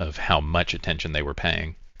of how much attention they were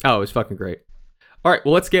paying. Oh, it was fucking great. All right,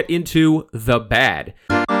 well, let's get into the bad.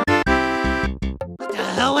 The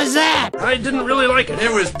hell was that? I didn't really like it.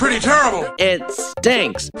 It was pretty terrible. It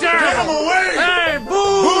stinks. Get him away! Hey,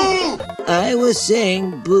 boo! I was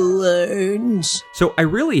saying boo earns. So I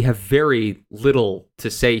really have very little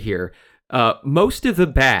to say here. Most of the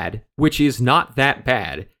bad, which is not that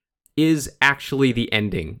bad, is actually the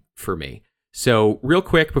ending for me. So real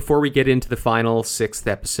quick, before we get into the final 6th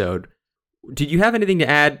episode, did you have anything to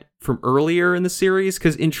add from earlier in the series?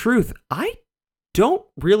 Because in truth, I don't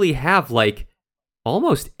really have, like,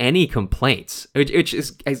 almost any complaints. Which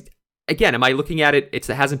is, again, am I looking at it, it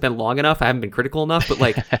hasn't been long enough, I haven't been critical enough, but,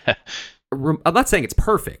 like, I'm not saying it's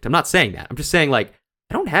perfect. I'm not saying that. I'm just saying, like,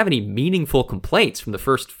 I don't have any meaningful complaints from the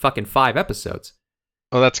first fucking 5 episodes.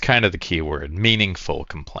 Well, that's kind of the key word, meaningful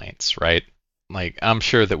complaints, right? Like, I'm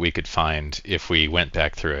sure that we could find, if we went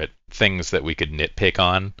back through it, things that we could nitpick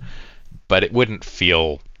on, but it wouldn't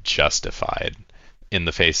feel justified in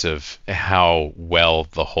the face of how well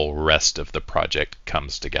the whole rest of the project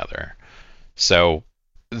comes together. So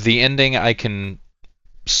the ending, I can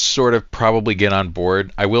sort of probably get on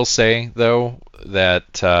board. I will say, though,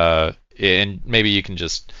 that, and maybe you can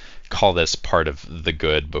just call this part of the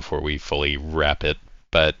good before we fully wrap it,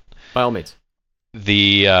 but by all means,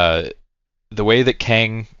 the way that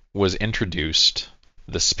Kang was introduced,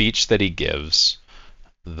 the speech that he gives,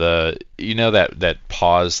 that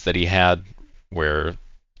pause that he had where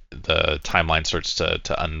the timeline starts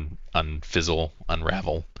to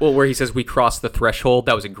unravel. Well, where he says, "We crossed the threshold."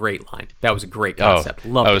 That was a great line. That was a great concept.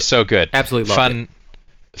 Loved it. Oh, so good. Absolutely loved it.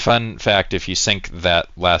 Fun fact, if you sync that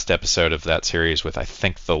last episode of that series with, I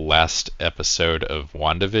think, the last episode of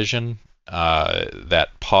WandaVision, that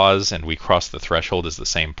pause and "we cross the threshold" is the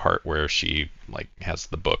same part where she, like, has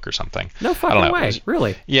the book or something. No fucking way.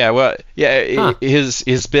 Really? Yeah, well, yeah, Huh.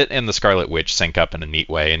 his bit and the Scarlet Witch sync up in a neat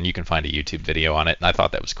way, and you can find a YouTube video on it, and I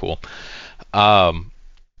thought that was cool.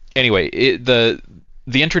 Anyway, the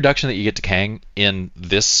introduction that you get to Kang in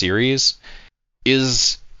this series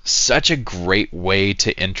is such a great way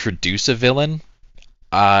to introduce a villain.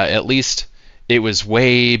 At least it was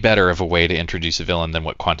way better of a way to introduce a villain than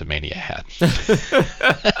what Quantumania had.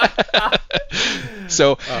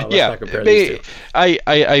 So yeah,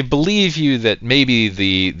 I believe you that maybe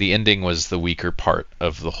the ending was the weaker part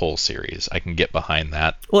of the whole series. I can get behind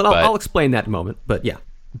that. Well, I'll explain that in a moment, but yeah.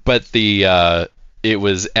 But it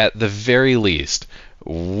was at the very least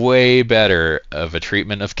way better of a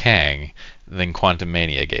treatment of Kang than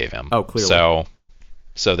Quantumania gave him. Oh, clearly.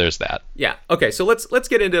 So there's that. Yeah. Okay. So let's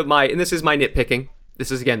get into and this is my nitpicking.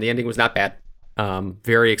 This is, again, the ending was not bad.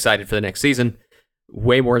 Very excited for the next season.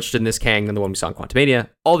 Way more interested in this Kang than the one we saw in Quantumania.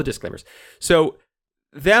 All the disclaimers. So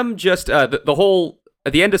them just the whole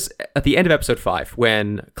at the end of episode 5,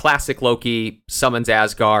 when classic Loki summons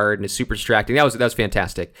Asgard and is super distracting. That was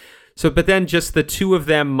fantastic. So, but then just the two of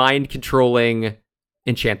them mind controlling,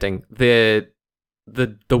 enchanting the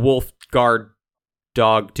wolf guard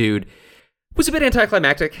dog dude was a bit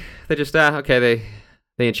anticlimactic. They just they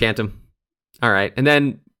enchant him. All right, and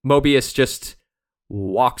then Mobius just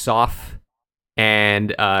walks off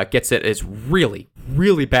and gets it, is really,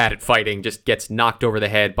 really bad at fighting, just gets knocked over the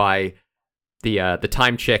head by the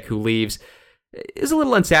time chick who leaves. Is a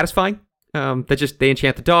little unsatisfying. They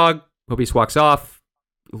enchant the dog, Mobius walks off,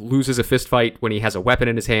 loses a fist fight when he has a weapon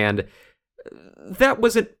in his hand. That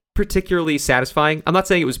wasn't particularly satisfying. I'm not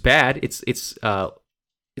saying it was bad. It's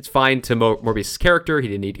fine to Morbius' character. He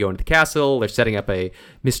didn't need to go into the castle. They're setting up a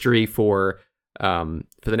mystery for the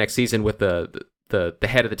next season with the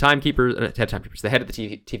head of the timekeepers, the head of the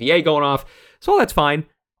TVA going off. So all that's fine.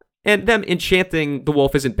 And them enchanting the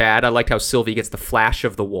wolf isn't bad. I liked how Sylvie gets the flash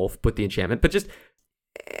of the wolf with the enchantment, but just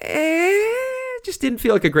didn't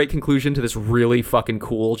feel like a great conclusion to this really fucking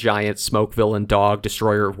cool giant smoke villain dog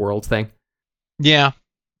destroyer of worlds thing. Yeah.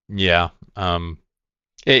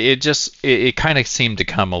 It kind of seemed to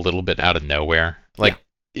come a little bit out of nowhere. Like,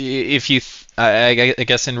 if you, I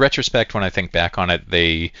guess in retrospect, when I think back on it,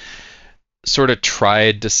 they sort of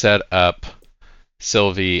tried to set up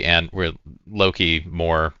Sylvie and Loki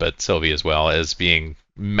more, but Sylvie as well, as being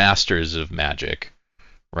masters of magic,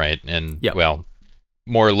 right? And well,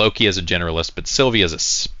 more Loki as a generalist, but Sylvie as a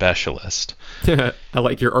specialist. I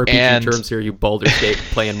like your RPG terms here, you Baldur's Gate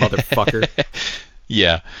playing motherfucker.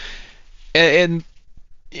 Yeah, and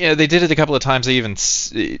yeah, they did it a couple of times.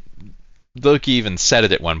 Loki even said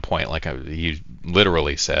it at one point, like he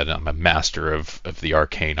literally said, "I'm a master of the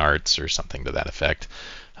arcane arts," or something to that effect.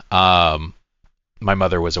 My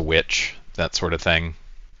mother was a witch, that sort of thing.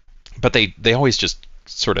 But they always just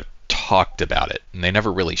sort of talked about it, and they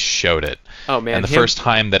never really showed it. Oh man! And the first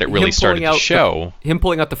time that it really started to show, him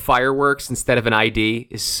pulling out the fireworks instead of an ID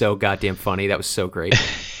is so goddamn funny. That was so great.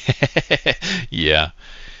 Yeah,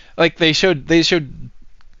 like they showed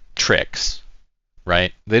tricks,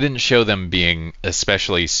 right? They didn't show them being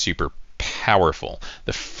especially super powerful.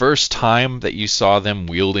 The first time that you saw them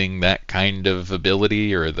wielding that kind of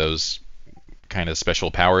ability or those kind of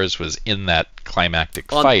special powers was in that climactic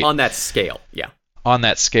fight. On that scale, yeah. On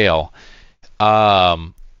that scale.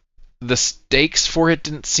 The stakes for it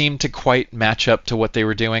didn't seem to quite match up to what they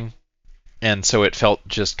were doing. And so it felt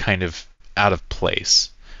just kind of out of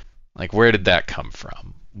place. Like, where did that come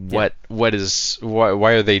from? Yeah.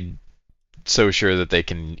 Why are they so sure that they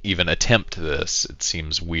can even attempt this? It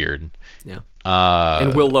seems weird. Yeah.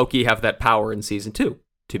 And will Loki have that power in season 2?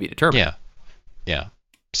 To be determined. Yeah.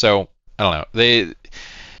 So, I don't know.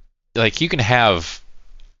 You can have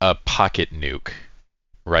a pocket nuke,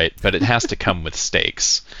 right? But it has to come with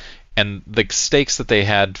stakes. And the stakes that they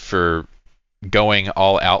had for going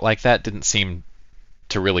all out like that didn't seem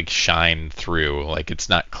to really shine through. Like, it's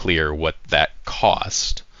not clear what that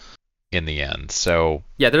cost in the end. So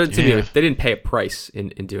yeah, they didn't pay a price in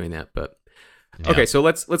doing that. But okay, so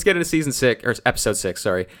let's get into season 6 or episode 6.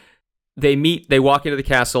 Sorry. They walk into the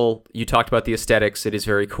castle. You talked about the aesthetics. It is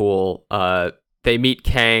very cool. They meet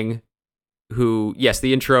Kang, who, yes,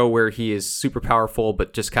 the intro where he is super powerful,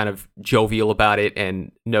 but just kind of jovial about it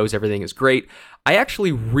and knows everything is great. I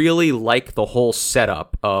actually really like the whole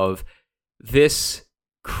setup of this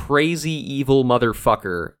crazy evil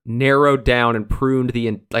motherfucker narrowed down and pruned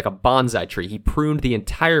like a bonsai tree. He pruned the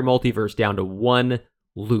entire multiverse down to one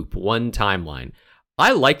loop, one timeline.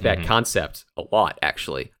 I like that concept a lot,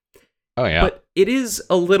 actually. Oh, yeah. But it is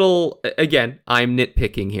a little, again, I'm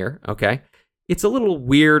nitpicking here, okay? It's a little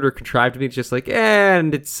weird or contrived to me. It's just like,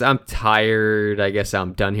 I'm tired. I guess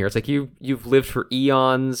I'm done here. It's like you've lived for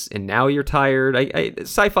eons and now you're tired.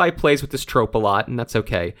 Sci-fi plays with this trope a lot, and that's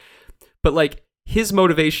okay. But like his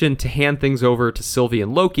motivation to hand things over to Sylvie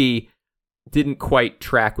and Loki didn't quite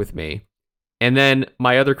track with me. And then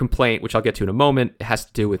my other complaint, which I'll get to in a moment, has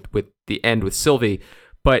to do with the end with Sylvie.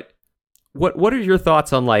 But what are your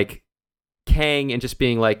thoughts on like Kang and just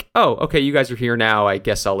being like, oh, okay, you guys are here now. I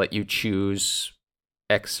guess I'll let you choose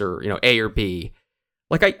X or, A or B.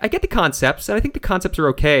 Like, I get the concepts, and I think the concepts are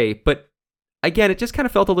okay, but again, it just kind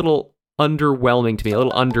of felt a little underwhelming to me, a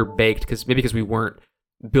little underbaked, because we weren't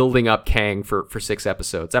building up Kang for 6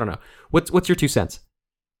 episodes. I don't know. What's your 2 cents?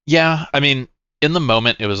 Yeah, I mean, in the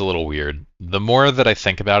moment, it was a little weird. The more that I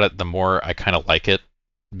think about it, the more I kind of like it,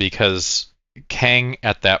 because Kang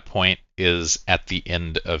at that point is at the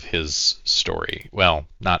end of his story. Well,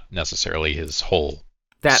 not necessarily his whole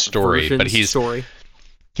story, but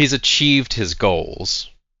he's achieved his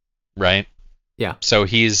goals, right? Yeah. So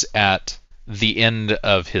he's at the end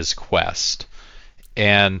of his quest.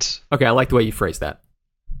 And okay, I like the way you phrased that.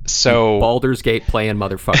 So Baldur's Gate playing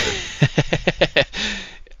motherfucker.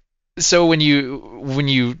 So when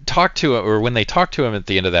you talk to him, or when they talk to him at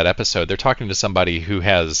the end of that episode, they're talking to somebody who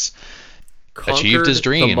has achieved his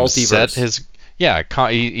dreams, he's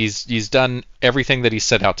done everything that he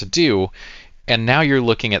set out to do, And now you're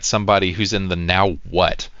looking at somebody who's in the now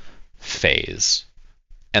what phase.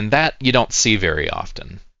 And that you don't see very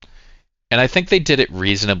often. And I think they did it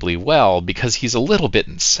reasonably well because he's a little bit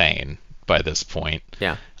insane by this point.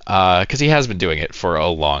 Yeah. Because he has been doing it for a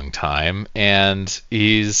long time. And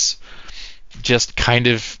he's just kind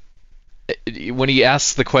of, when he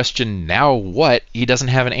asks the question, now what, he doesn't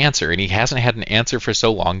have an answer. And he hasn't had an answer for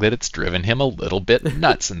so long that it's driven him a little bit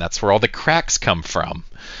nuts. And that's where all the cracks come from.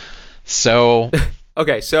 So.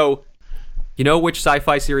 Okay, so you know which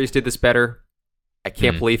sci-fi series did this better? I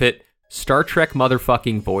can't believe it. Star Trek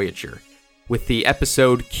motherfucking Voyager. With the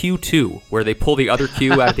episode Q2, where they pull the other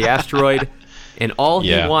Q out of the asteroid, and all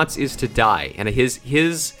he wants is to die. And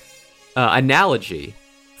his analogy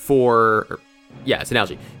for... Yeah, it's an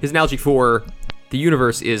analogy. His analogy for the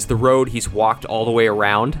universe is the road he's walked all the way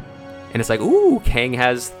around. And it's like, ooh, Kang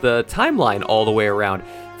has the timeline all the way around.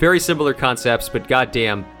 Very similar concepts, but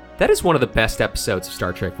goddamn, that is one of the best episodes of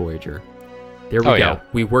Star Trek Voyager. There we go. Yeah.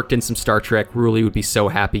 We worked in some Star Trek. Ruli would be so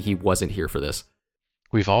happy he wasn't here for this.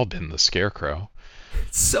 We've all been the Scarecrow.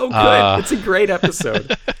 It's so good. It's a great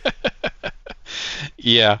episode.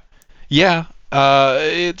 Yeah.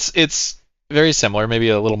 It's very similar. Maybe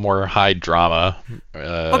a little more high drama, or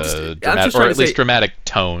at least dramatic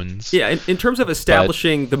tones. Yeah, in terms of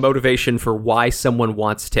establishing the motivation for why someone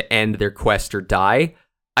wants to end their quest or die,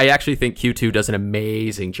 I actually think Q2 does an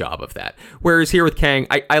amazing job of that. Whereas here with Kang,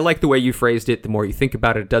 I like the way you phrased it. The more you think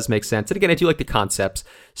about it, it does make sense. And again, I do like the concepts.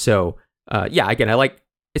 So, again, I like...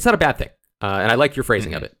 It's not a bad thing, and I like your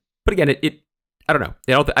phrasing of it. But again, it I don't know.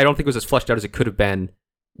 I don't think it was as fleshed out as it could have been,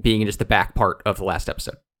 being in just the back part of the last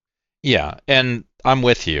episode. Yeah, and I'm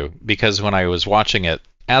with you, because when I was watching it,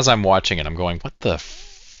 as I'm watching it, I'm going, what the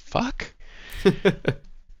fuck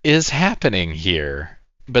is happening here?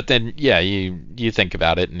 But then, yeah, you think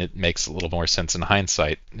about it, and it makes a little more sense in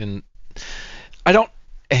hindsight. And I don't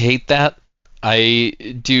hate that. I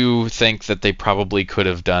do think that they probably could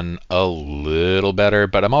have done a little better,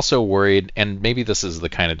 but I'm also worried, and maybe this is the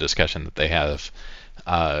kind of discussion that they have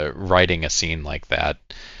writing a scene like that.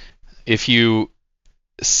 If you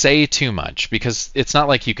say too much, because it's not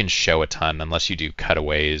like you can show a ton unless you do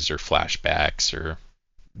cutaways or flashbacks or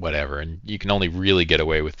whatever, and you can only really get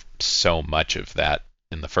away with so much of that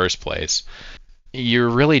in the first place. You're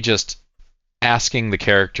really just asking the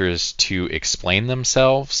characters to explain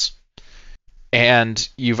themselves. And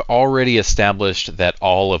you've already established that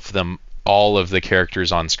all of the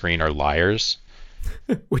characters on screen are liars.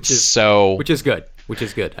 which is good.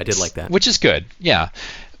 I did like that. Which is good, yeah.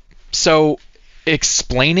 So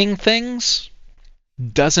explaining things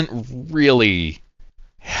doesn't really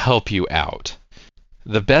help you out.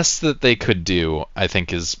 The best that they could do, I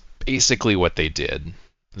think, is basically what they did.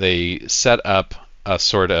 They set up a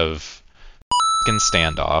sort of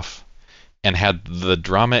standoff and had the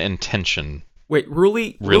drama and tension. Wait,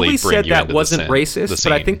 Ruli said that wasn't racist,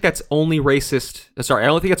 but I think that's only racist. Sorry, I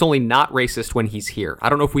don't think that's only not racist when he's here. I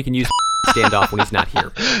don't know if we can use standoff when he's not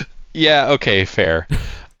here. Yeah, okay, fair.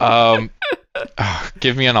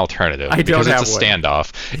 Give me an alternative. I don't have it's a one.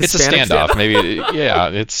 Standoff. It's a standoff. Maybe, yeah,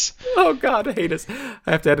 it's... Oh, God, I hate us.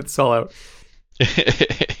 I have to edit this all out.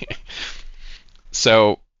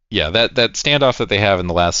 So, yeah, that standoff that they have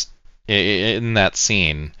in that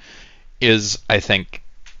scene is, I think,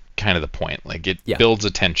 kind of the point. Like, it builds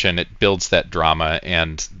attention, it builds that drama,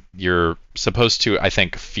 and you're supposed to, I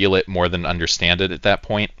think, feel it more than understand it at that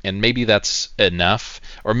point. And maybe that's enough,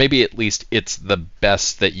 or maybe at least it's the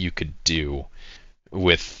best that you could do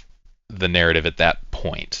with the narrative at that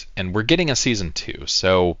point. And we're getting a season 2,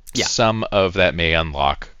 so some of that may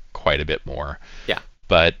unlock quite a bit more. Yeah.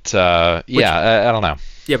 But I don't know.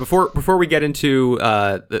 Yeah, before we get into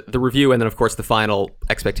the review and then, of course, the final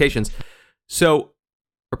expectations,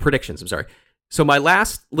 or predictions, I'm sorry. So my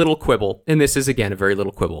last little quibble, and this is, again, a very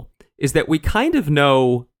little quibble, is that we kind of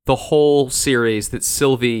know the whole series that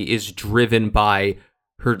Sylvie is driven by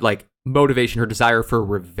her, like, motivation, her desire for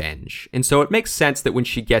revenge. And so it makes sense that when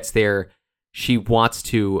she gets there, she wants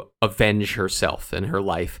to avenge herself and her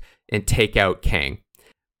life and take out Kang.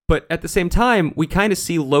 But at the same time, we kind of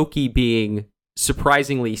see Loki being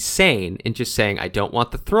surprisingly sane and just saying, I don't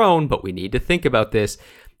want the throne, but we need to think about this.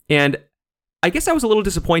 And I guess I was a little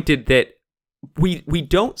disappointed that we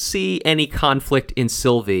don't see any conflict in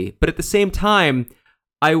Sylvie, but at the same time,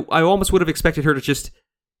 I almost would have expected her to just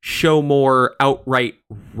show more outright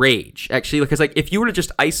rage. Actually, because like if you were to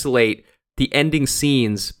just isolate the ending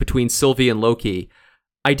scenes between Sylvie and Loki,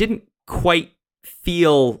 I didn't quite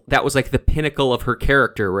feel that was like the pinnacle of her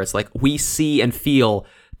character, where it's like we see and feel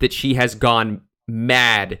that she has gone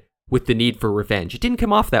mad with the need for revenge. It didn't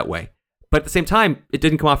come off that way. But at the same time, it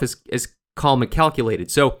didn't come off as calm and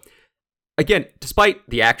calculated. So, again, despite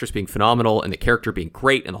the actress being phenomenal and the character being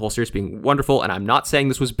great and the whole series being wonderful, and I'm not saying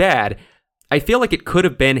this was bad, I feel like it could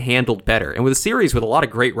have been handled better. And with a series with a lot of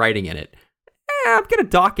great writing in it, I'm going to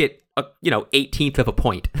dock it, 18th of a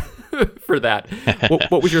point for that.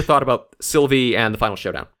 What was your thought about Sylvie and the final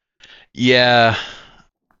showdown? Yeah.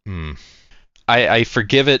 I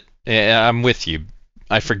forgive it. I'm with you.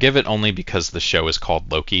 I forgive it only because the show is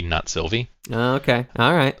called Loki, not Sylvie. Okay.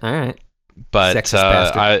 All right. But Sexist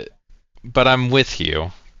bastard. but I'm with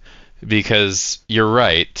you because you're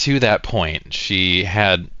right. To that point, she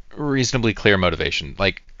had reasonably clear motivation.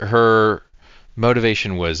 Like, her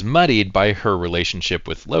motivation was muddied by her relationship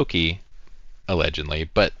with Loki, allegedly,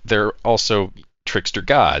 but they're also trickster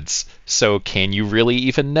gods. So can you really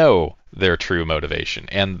even know their true motivation?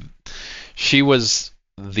 And she was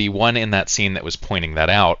the one in that scene that was pointing that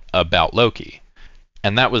out about Loki.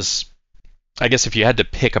 And that was, I guess, if you had to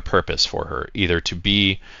pick a purpose for her, either to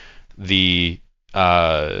be the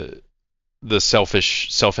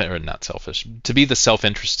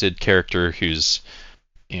self-interested character who's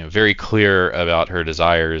very clear about her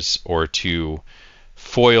desires, or to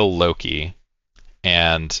foil Loki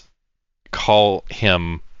and call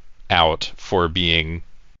him out for being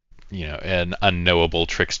an unknowable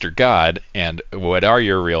trickster god, and what are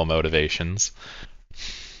your real motivations?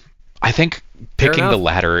 I think picking the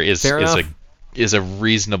latter is a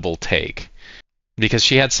reasonable take, because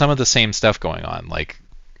she had some of the same stuff going on. Like,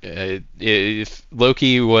 if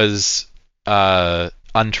Loki was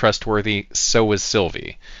untrustworthy, so was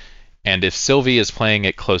Sylvie. And if Sylvie is playing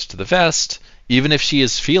it close to the vest, even if she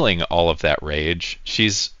is feeling all of that rage,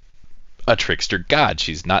 she's a trickster god.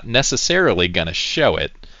 She's not necessarily going to show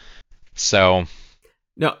it. So,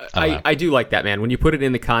 no, I do like that, man. When you put it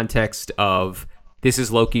in the context of this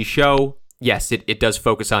is Loki's show, yes, it does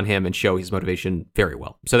focus on him and show his motivation very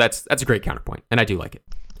well. So that's a great counterpoint, and I do like it.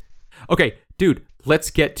 Okay, dude,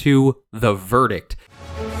 let's get to the verdict.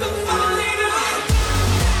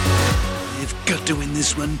 You've got to win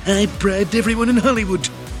this one. I bribed everyone in Hollywood.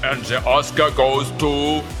 And the Oscar goes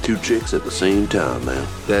to... 2 chicks at the same time, man.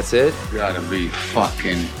 That's it? Gotta be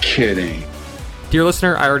fucking kidding. Dear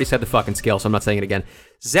listener, I already said the fucking scale, so I'm not saying it again.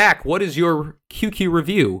 Zach, what is your QQ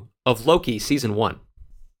review of Loki Season 1?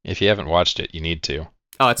 If you haven't watched it, you need to.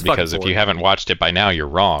 Oh, it's fucking because if you haven't watched it by now, you're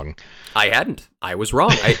wrong. I hadn't. I was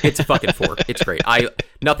wrong. It's a fucking 4. It's great.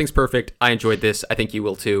 Nothing's perfect. I enjoyed this. I think you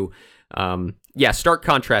will too. Stark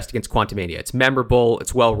contrast against Quantumania. It's memorable.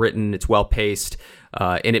 It's well written. It's well paced.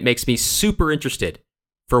 And it makes me super interested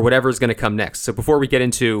for whatever is going to come next. So before we get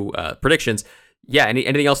into predictions,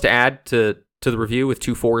 anything else to add to the review with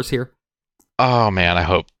 2 4s here? Oh man, I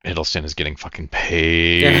hope Hiddleston is getting fucking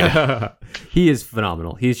paid. He is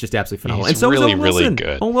phenomenal. He's just absolutely phenomenal. He's and so really, is Owen Wilson. really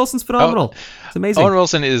good. Owen Wilson's phenomenal. It's amazing. Owen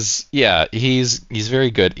Wilson is, he's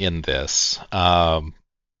very good in this.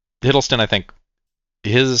 Hiddleston, I think,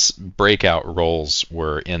 his breakout roles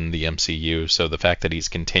were in the MCU, so the fact that he's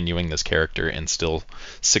continuing this character and still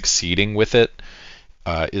succeeding with it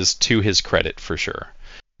is to his credit for sure.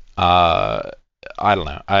 I don't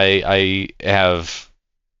know. I have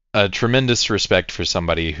a tremendous respect for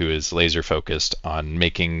somebody who is laser focused on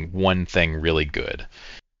making one thing really good.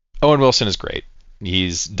 Owen Wilson is great.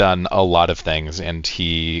 He's done a lot of things, and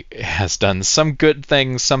he has done some good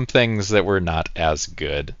things, some things that were not as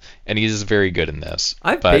good, and he's very good in this.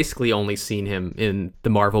 I've basically only seen him in the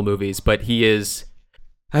Marvel movies, but he's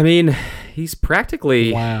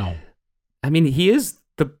practically... Wow. he is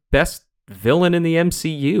the best villain in the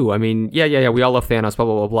MCU. We all love Thanos, blah,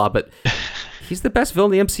 blah, blah, blah, but he's the best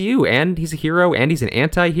villain in the MCU, and he's a hero, and he's an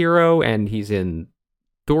anti-hero, and he's in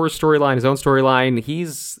Thor's storyline, his own storyline.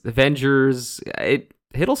 He's Avengers.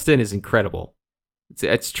 Hiddleston is incredible.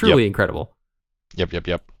 It's truly incredible.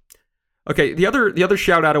 Yep. Okay, the other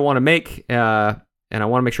shout out I want to make, and I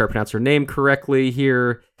want to make sure I pronounce her name correctly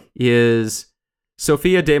here, is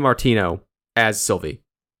Sophia De Martino as Sylvie.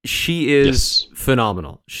 She is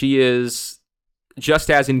phenomenal. She is just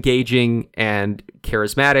as engaging and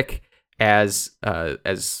charismatic as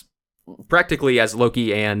practically as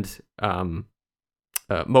Loki and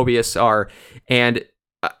Mobius are, and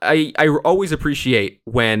I always appreciate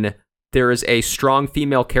when there is a strong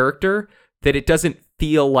female character that it doesn't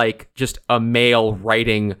feel like just a male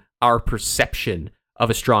writing our perception of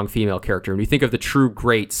a strong female character. When you think of the true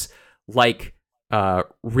greats like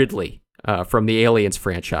Ridley from the Aliens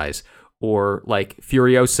franchise, or like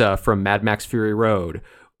Furiosa from Mad Max Fury Road,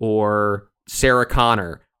 or Sarah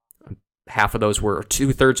Connor, half of those were,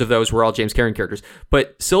 2/3 of those were all James Cameron characters,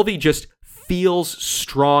 but Sylvie just feels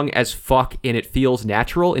strong as fuck, and it feels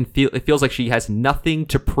natural, and it feels like she has nothing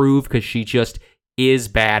to prove because she just is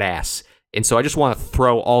badass. And so I just want to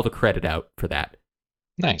throw all the credit out for that.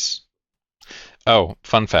 Nice. Oh,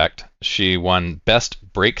 fun fact. She won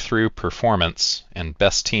Best Breakthrough Performance and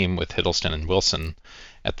Best Team with Hiddleston and Wilson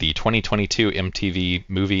at the 2022 MTV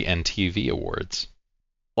Movie and TV Awards.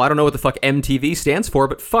 Well, I don't know what the fuck MTV stands for,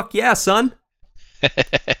 but fuck yeah, son.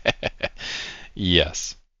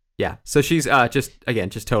 Yes. Yeah, so she's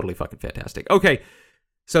just totally fucking fantastic. Okay,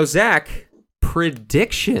 so Zach,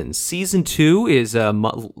 predictions. Season 2 is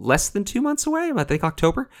less than 2 months away, I think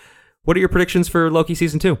October. What are your predictions for Loki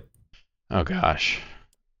Season 2? Oh, gosh.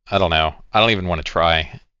 I don't know. I don't even want to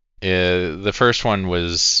try. The first one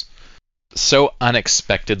was so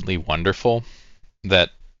unexpectedly wonderful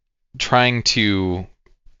that trying to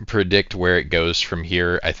predict where it goes from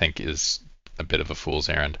here, I think, is a bit of a fool's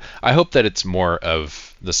errand. I hope that it's more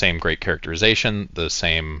of the same great characterization, the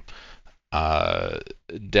same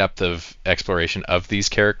depth of exploration of these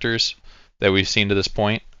characters that we've seen to this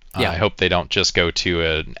point. Yeah. I hope they don't just go to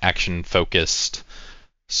an action-focused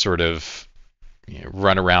sort of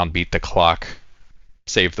run around, beat the clock,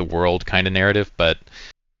 save the world kind of narrative, but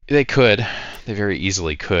they very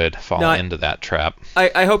easily could fall into that trap.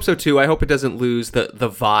 I hope so too. I hope it doesn't lose the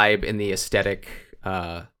vibe and the aesthetic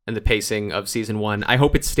and the pacing of season 1. I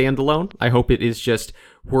hope it's standalone. I hope it is just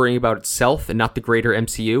worrying about itself and not the greater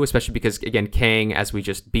MCU, especially because, again, Kang, as we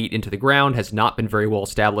just beat into the ground, has not been very well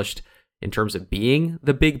established in terms of being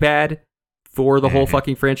the big bad for the whole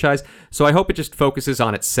fucking franchise. So I hope it just focuses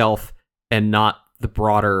on itself and not the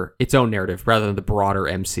broader, its own narrative, rather than the broader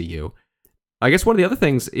MCU. I guess one of the other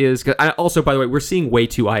things is, also, by the way, we're seeing way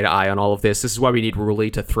too eye to eye on all of this. This is why we need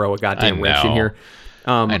Ruli to throw a goddamn wrench in here.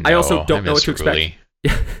 I also don't know what to expect.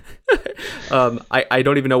 I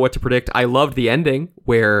don't even know what to predict. I loved the ending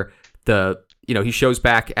where he shows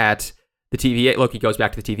back at the TVA. Loki goes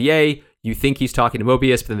back to the TVA. You think he's talking to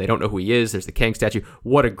Mobius, but then they don't know who he is. There's the Kang statue.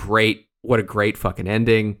 What a great fucking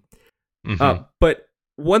ending. But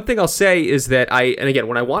one thing I'll say is that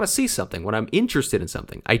when I want to see something, when I'm interested in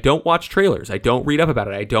something, I don't watch trailers. I don't read up about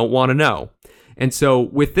it. I don't want to know. And so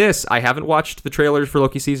with this, I haven't watched the trailers for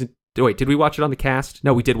Loki season. Wait, did we watch it on the cast?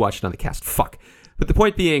 No, we did watch it on the cast. Fuck. But the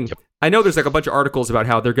point being, I know there's like a bunch of articles about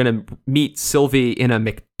how they're going to meet Sylvie in a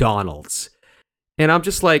McDonald's. And I'm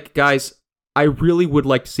just like, guys, I really would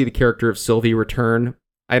like to see the character of Sylvie return.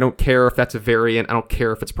 I don't care if that's a variant. I don't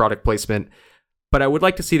care if it's product placement. But I would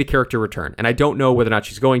like to see the character return. And I don't know whether or not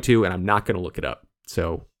she's going to, and I'm not going to look it up.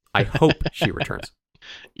 So I hope she returns.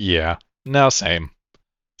 Yeah. No, same.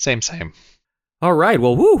 Same. All right.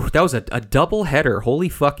 Well, woo, that was a double header. Holy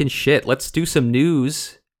fucking shit. Let's do some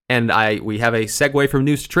news. And we have a segue from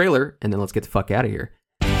news to trailer, and then let's get the fuck out of here.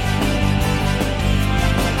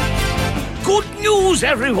 Good news,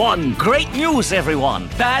 everyone! Great news, everyone!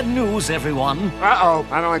 Bad news, everyone! Uh-oh,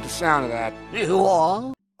 I don't like the sound of that. You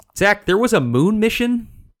are? Zach, there was a moon mission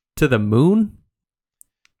to the moon?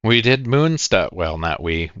 We did moon stuff. Well, not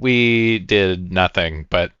we. We did nothing,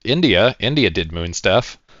 but India did moon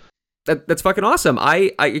stuff. That's fucking awesome. I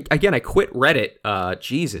quit Reddit,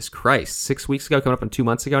 Jesus Christ, 6 weeks ago, coming up on 2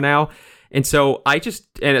 months ago now. And so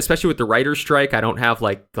and especially with the writer's strike, I don't have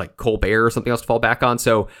like Colbert or something else to fall back on.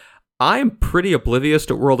 So I'm pretty oblivious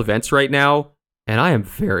to world events right now, and I am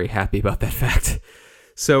very happy about that fact.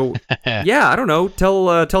 So yeah, I don't know. Tell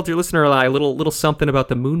your listener a little something about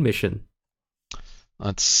the moon mission.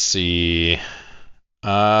 Let's see.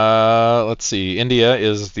 India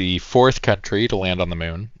is the 4th country to land on the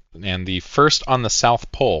moon, and the first on the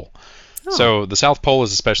South Pole. Oh. So the South Pole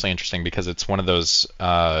is especially interesting because it's one of those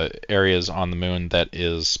areas on the moon that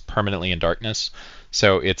is permanently in darkness.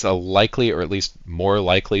 So it's a likely, or at least more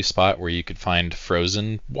likely, spot where you could find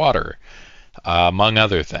frozen water, among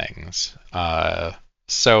other things.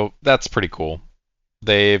 So that's pretty cool.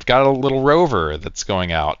 They've got a little rover that's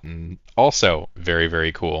going out, and also very,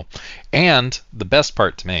 very cool. And the best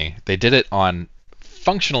part to me, they did it on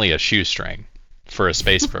functionally a shoestring for a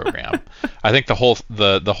space program. I think the whole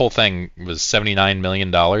thing was $79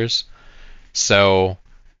 million. So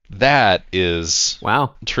that is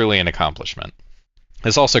truly an accomplishment.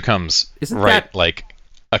 This also comes like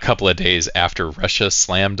a couple of days after Russia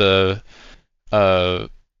slammed a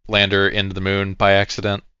lander into the moon by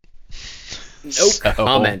accident.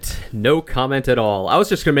 No comment at all. I was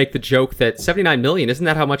just gonna make the joke that $79 million, isn't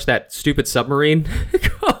that how much that stupid submarine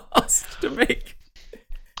cost to make?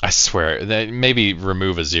 I swear, maybe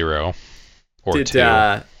remove a zero or two.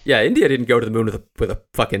 India didn't go to the moon with a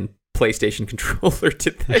fucking PlayStation controller,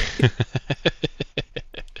 did they?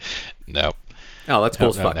 Nope. Oh, that's cool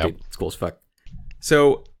as fuck, dude. It's cool as fuck.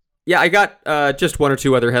 So, yeah, I got just one or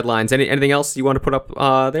two other headlines. Anything else you want to put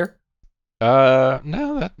up there?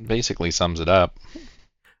 No, that basically sums it up.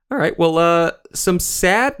 All right. Well, some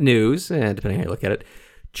sad news, and depending on how you look at it,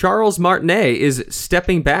 Charles Martinet is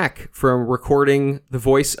stepping back from recording the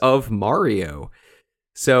voice of Mario.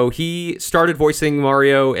 So he started voicing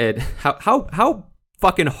Mario, and how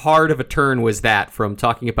fucking hard of a turn was that from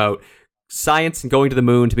talking about science and going to the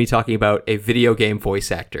moon to me talking about a video game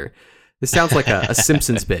voice actor? This sounds like a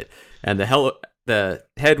Simpsons bit. And the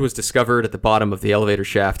head was discovered at the bottom of the elevator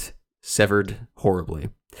shaft, severed horribly.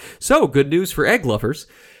 So good news for egg lovers.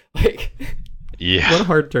 Like, yeah, what a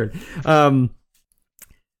hard turn.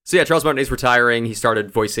 So yeah, Charles Martinet's retiring. He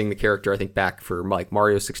started voicing the character, I think, back for like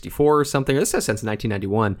Mario 64 or something. This says since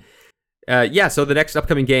 1991. Yeah, so the next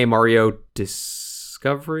upcoming game, Mario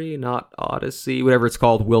Discovery, not Odyssey, whatever it's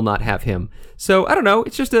called, will not have him. So I don't know.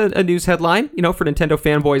 It's just a news headline, you know, for Nintendo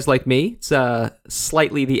fanboys like me. It's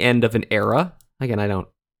slightly the end of an era. Again, I don't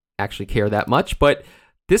actually care that much, but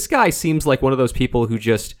this guy seems like one of those people who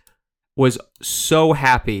just was so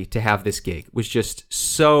happy to have this gig, was just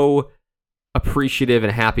so appreciative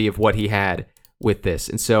and happy of what he had with this.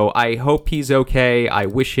 And so I hope he's okay. I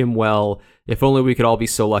wish him well. If only we could all be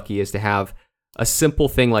so lucky as to have a simple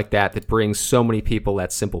thing like that brings so many people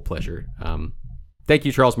that simple pleasure. Thank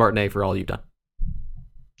you, Charles Martinet, for all you've done.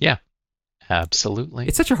 Yeah, absolutely.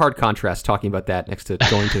 It's such a hard contrast talking about that next to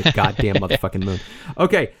going to the goddamn motherfucking moon.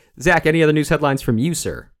 Okay, Zach, any other news headlines from you,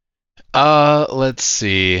 sir? Let's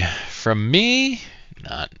see. From me,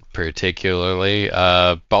 not particularly.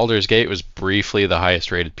 Baldur's Gate was briefly the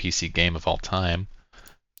highest rated PC game of all time.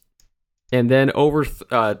 And then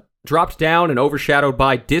dropped down and overshadowed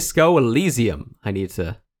by Disco Elysium. I need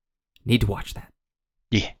to watch that.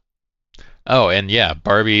 Yeah. Oh, and yeah,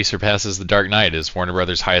 Barbie surpasses The Dark Knight as Warner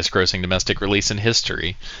Brothers' highest grossing domestic release in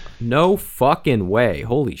history. No fucking way.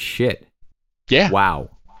 Holy shit. Yeah. Wow.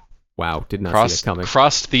 Did not see that coming.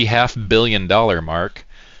 Crossed the $500 million mark.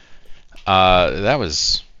 That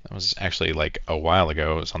was actually like a while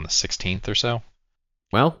ago. It was on the 16th or so.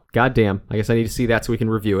 Well, goddamn. I guess I need to see that so we can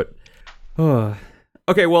review it.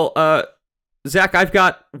 Okay, well, Zach, I've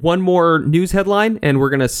got one more news headline, and we're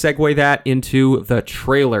going to segue that into the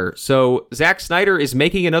trailer. So, Zack Snyder is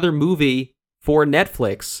making another movie for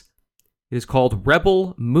Netflix. It is called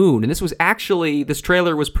Rebel Moon, and this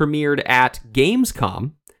trailer was premiered at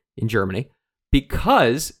Gamescom in Germany,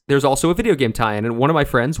 because there's also a video game tie-in, and one of my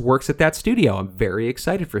friends works at that studio. I'm very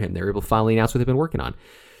excited for him. They were able to finally announce what they've been working on.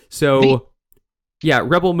 So, yeah,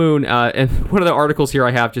 Rebel Moon, and one of the articles here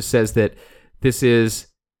I have just says that this is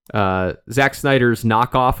Zack Snyder's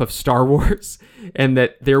knockoff of Star Wars, and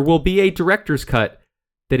that there will be a director's cut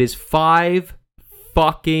that is 5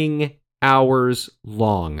 fucking hours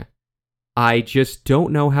long. I just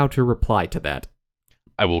don't know how to reply to that.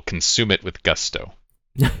 I will consume it with gusto.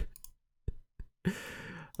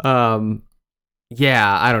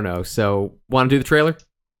 Yeah, I don't know. So, want to do the trailer?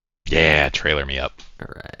 Yeah, trailer me up.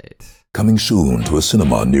 All right. Coming soon to a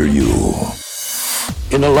cinema near you.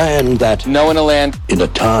 In a land that... No, in a land... In a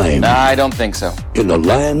time... Nah, I don't think so. In a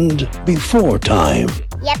land before time.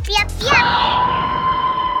 Yep.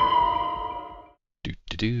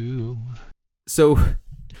 Do. So,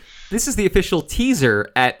 this is the official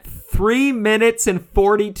teaser at 3 minutes and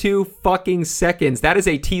 42 fucking seconds. That is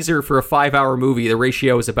a teaser for a 5-hour movie. The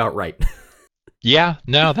ratio is about right. Yeah,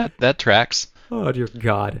 no, that tracks. Oh, dear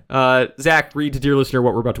God. Zach, read to dear listener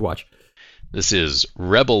what we're about to watch. This is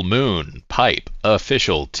Rebel Moon, Pipe,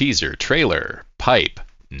 official teaser trailer, Pipe,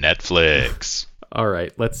 Netflix. All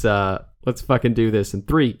right, let's fucking do this in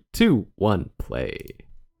 3, 2, 1, play.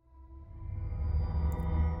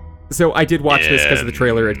 So I did watch this because of the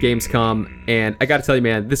trailer at Gamescom, and I gotta tell you,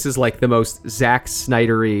 man, this is like the most Zack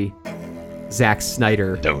Snyder.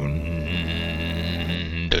 Dun,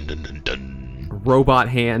 dun, dun, dun. Robot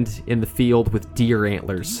hand in the field with deer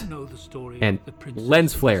antlers. And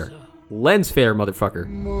lens flare. Lens flare, motherfucker.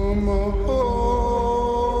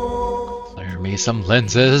 Flare me some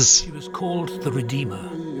lenses. He was called the Redeemer.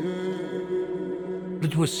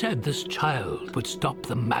 It was said this child would stop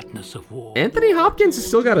the madness of war. Anthony Hopkins has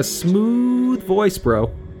still got a smooth voice,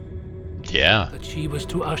 bro. Yeah. That she was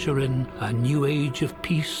to usher in a new age of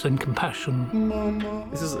peace and compassion.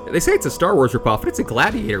 They say it's a Star Wars ripoff, but it's a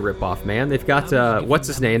Gladiator ripoff, man. They've got, what's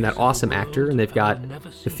his name, that awesome actor, and they've got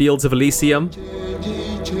the Fields of Elysium.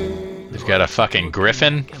 They've got a fucking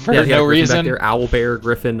griffin for no griffin reason. Back there, owl bear,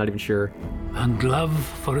 griffin, not even sure. And love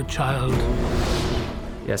for a child.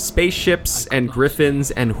 Yeah, spaceships and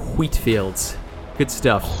griffins and wheat fields. Good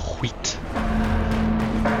stuff. Wheat.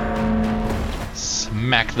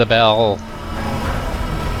 Smack the bell.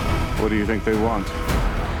 What do you think they want?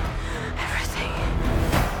 Everything.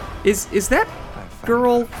 Is that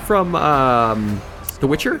girl from The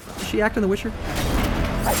Witcher? Does she act in The Witcher?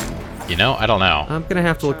 You know, I don't know. I'm gonna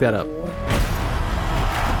have to look that up.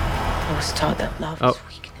 I was taught that love is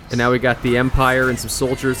weakness. And now we got the Empire and some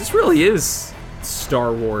soldiers. This really is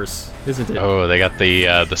Star Wars, isn't it? Oh, they got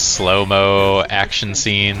the slow-mo action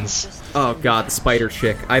scenes. Oh god, the spider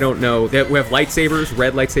chick. I don't know. We have lightsabers,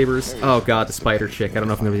 red lightsabers. Oh god, the spider chick. I don't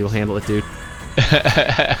know if I'm gonna be able to handle it, dude.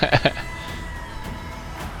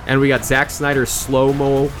 And we got Zack Snyder's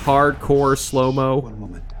slow-mo, hardcore slow-mo. One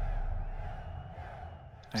moment.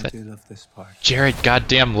 I do love this part. Jared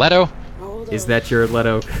goddamn Leto? Is that Jared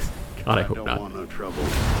Leto? God, I hope don't not. want no trouble.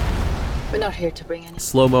 We're not here to bring any.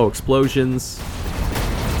 Slow-mo explosions.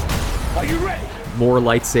 Are you ready? More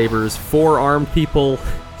lightsabers. 4 armed people.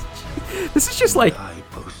 This is just like,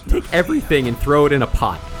 take everything and throw it in a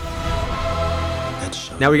pot.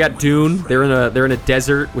 Now we got Dune. They're in a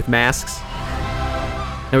desert with masks.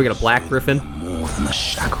 Now we got a black griffin. More than the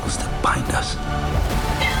shackles that bind us.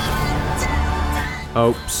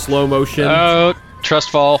 Oh, slow motion. Oh,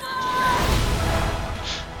 trust fall.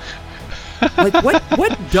 Like,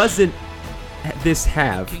 what doesn't this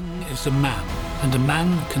have? King is a man, and a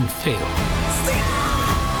man can fail.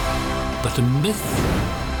 But a myth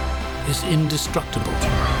is indestructible.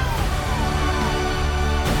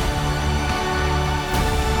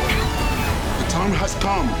 The time has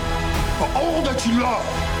come for all that you love.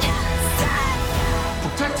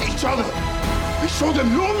 Protect each other and show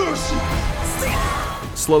them no mercy.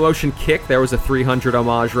 Slow motion kick. There was a 300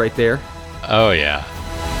 homage right there. Oh, yeah.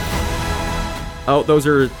 Oh, those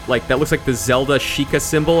are, like, that looks like the Zelda Sheikah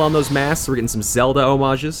symbol on those masks. We're getting some Zelda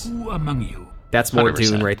homages. Who among you? That's more 100%.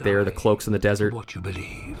 Dune right there, the cloaks in the desert. What you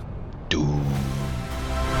believe. Dune.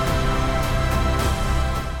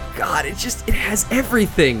 God, it has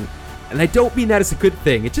everything. And I don't mean that as a good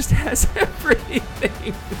thing. It just has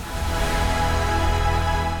everything.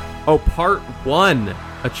 Oh, part 1,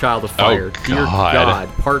 A Child of Fire. Oh, Dear God. God.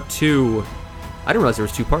 Part 2. I didn't realize there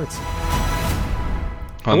was 2 parts.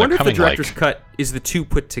 Well, I wonder if the coming, director's like- cut is the 2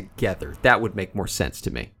 put together. That would make more sense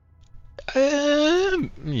to me.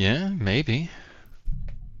 Yeah, maybe.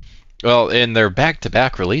 Well, in their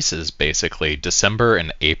back-to-back releases, basically, December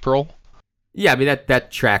and April. Yeah, I mean,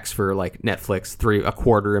 that tracks for, like, Netflix, a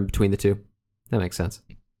quarter in between the 2. That makes sense.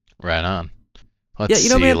 Right on.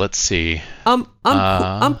 Let's see.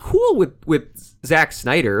 I'm cool with Zack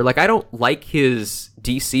Snyder. Like, I don't like his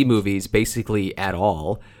DC movies basically at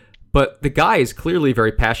all, but the guy is clearly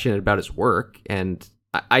very passionate about his work, and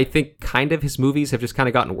I think kind of his movies have just kind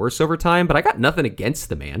of gotten worse over time, but I got nothing against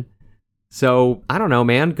the man. So, I don't know,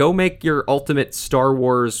 man. Go make your ultimate Star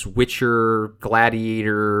Wars, Witcher,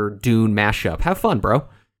 Gladiator, Dune mashup. Have fun, bro.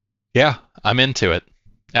 Yeah, I'm into it.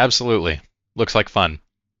 Absolutely. Looks like fun.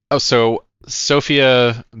 Oh, so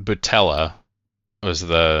Sofia Boutella was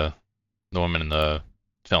the woman in the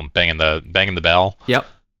film banging the bell. Yep.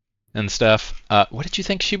 And stuff. What did you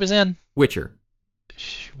think she was in? Witcher.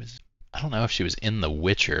 I don't know if she was in The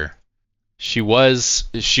Witcher. She was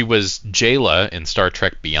Jayla in Star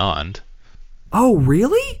Trek Beyond. Oh,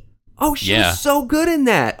 really? Oh, she was so good in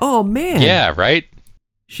that. Oh, man. Yeah, right?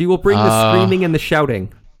 She will bring the screaming and the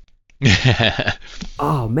shouting.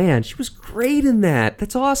 Oh, man. She was great in that.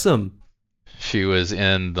 That's awesome. She was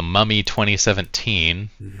in The Mummy 2017,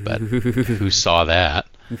 but who saw that?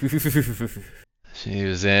 She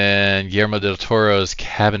was in Guillermo del Toro's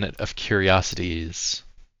Cabinet of Curiosities.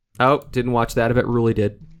 Oh, didn't watch that. I bet Ruli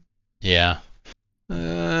did. Yeah.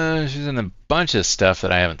 She's in a bunch of stuff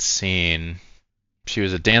that I haven't seen. She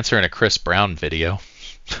was a dancer in a Chris Brown video.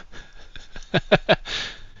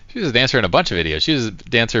 She was a dancer in a bunch of videos. She was a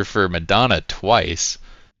dancer for Madonna twice.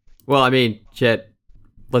 Well, I mean, Jet,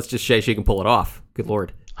 let's just say she can pull it off. Good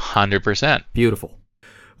Lord. 100%. Beautiful.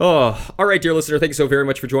 Oh, all right, dear listener, thank you so very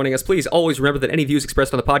much for joining us. Please always remember that any views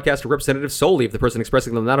expressed on the podcast are representative solely of the person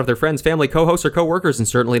expressing them, not of their friends, family, co-hosts, or co-workers, and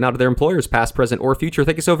certainly not of their employers, past, present, or future.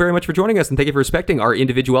 Thank you so very much for joining us, and thank you for respecting our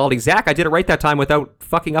individuality. Zach, I did it right that time without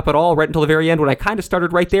fucking up at all, right until the very end when I kind of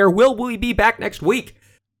started right there. Will we be back next week?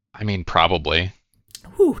 I mean, probably.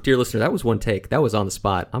 Whew, dear listener, that was one take. That was on the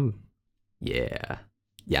spot. Yeah,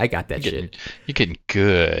 I got that shit. You're getting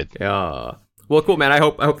good. Yeah. Well, cool, man. I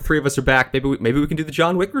hope the 3 of us are back. Maybe we can do the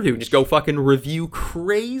John Wick review and just go fucking review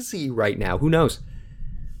crazy right now. Who knows?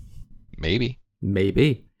 Maybe.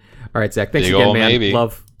 All right, Zach. Thanks Big again, ol' man. maybe.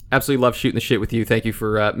 Absolutely love shooting the shit with you. Thank you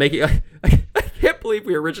for making. I can't believe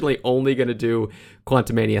we were originally only going to do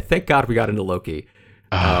Quantumania. Thank God we got into Loki.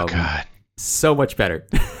 Oh God. So much better.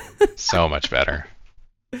 So much better.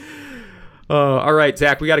 All right,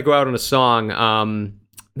 Zach. We got to go out on a song.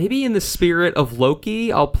 Maybe in the spirit of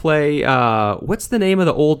Loki, I'll play, what's the name of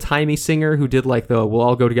the old-timey singer who did, like, the We'll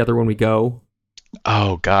All Go Together When We Go?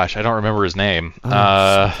 Oh, gosh, I don't remember his name.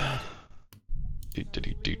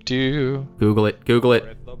 Google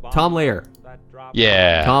it. Tom Layer.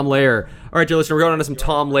 Yeah. Tom Layer. All right, dear listener, we're going on to some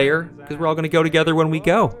Tom Layer because we're all going to go together when we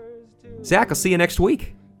go. Zach, I'll see you next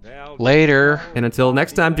week. Later. And until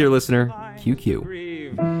next time, dear listener,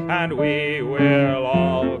 QQ. And we will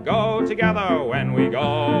all go together when we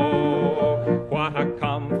go. What a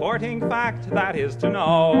comforting fact that is to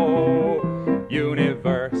know.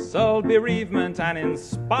 Universal bereavement and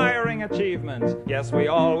inspiring achievement. Yes, we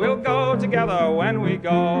all will go together when we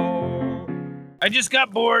go. I just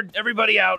got bored. Everybody out.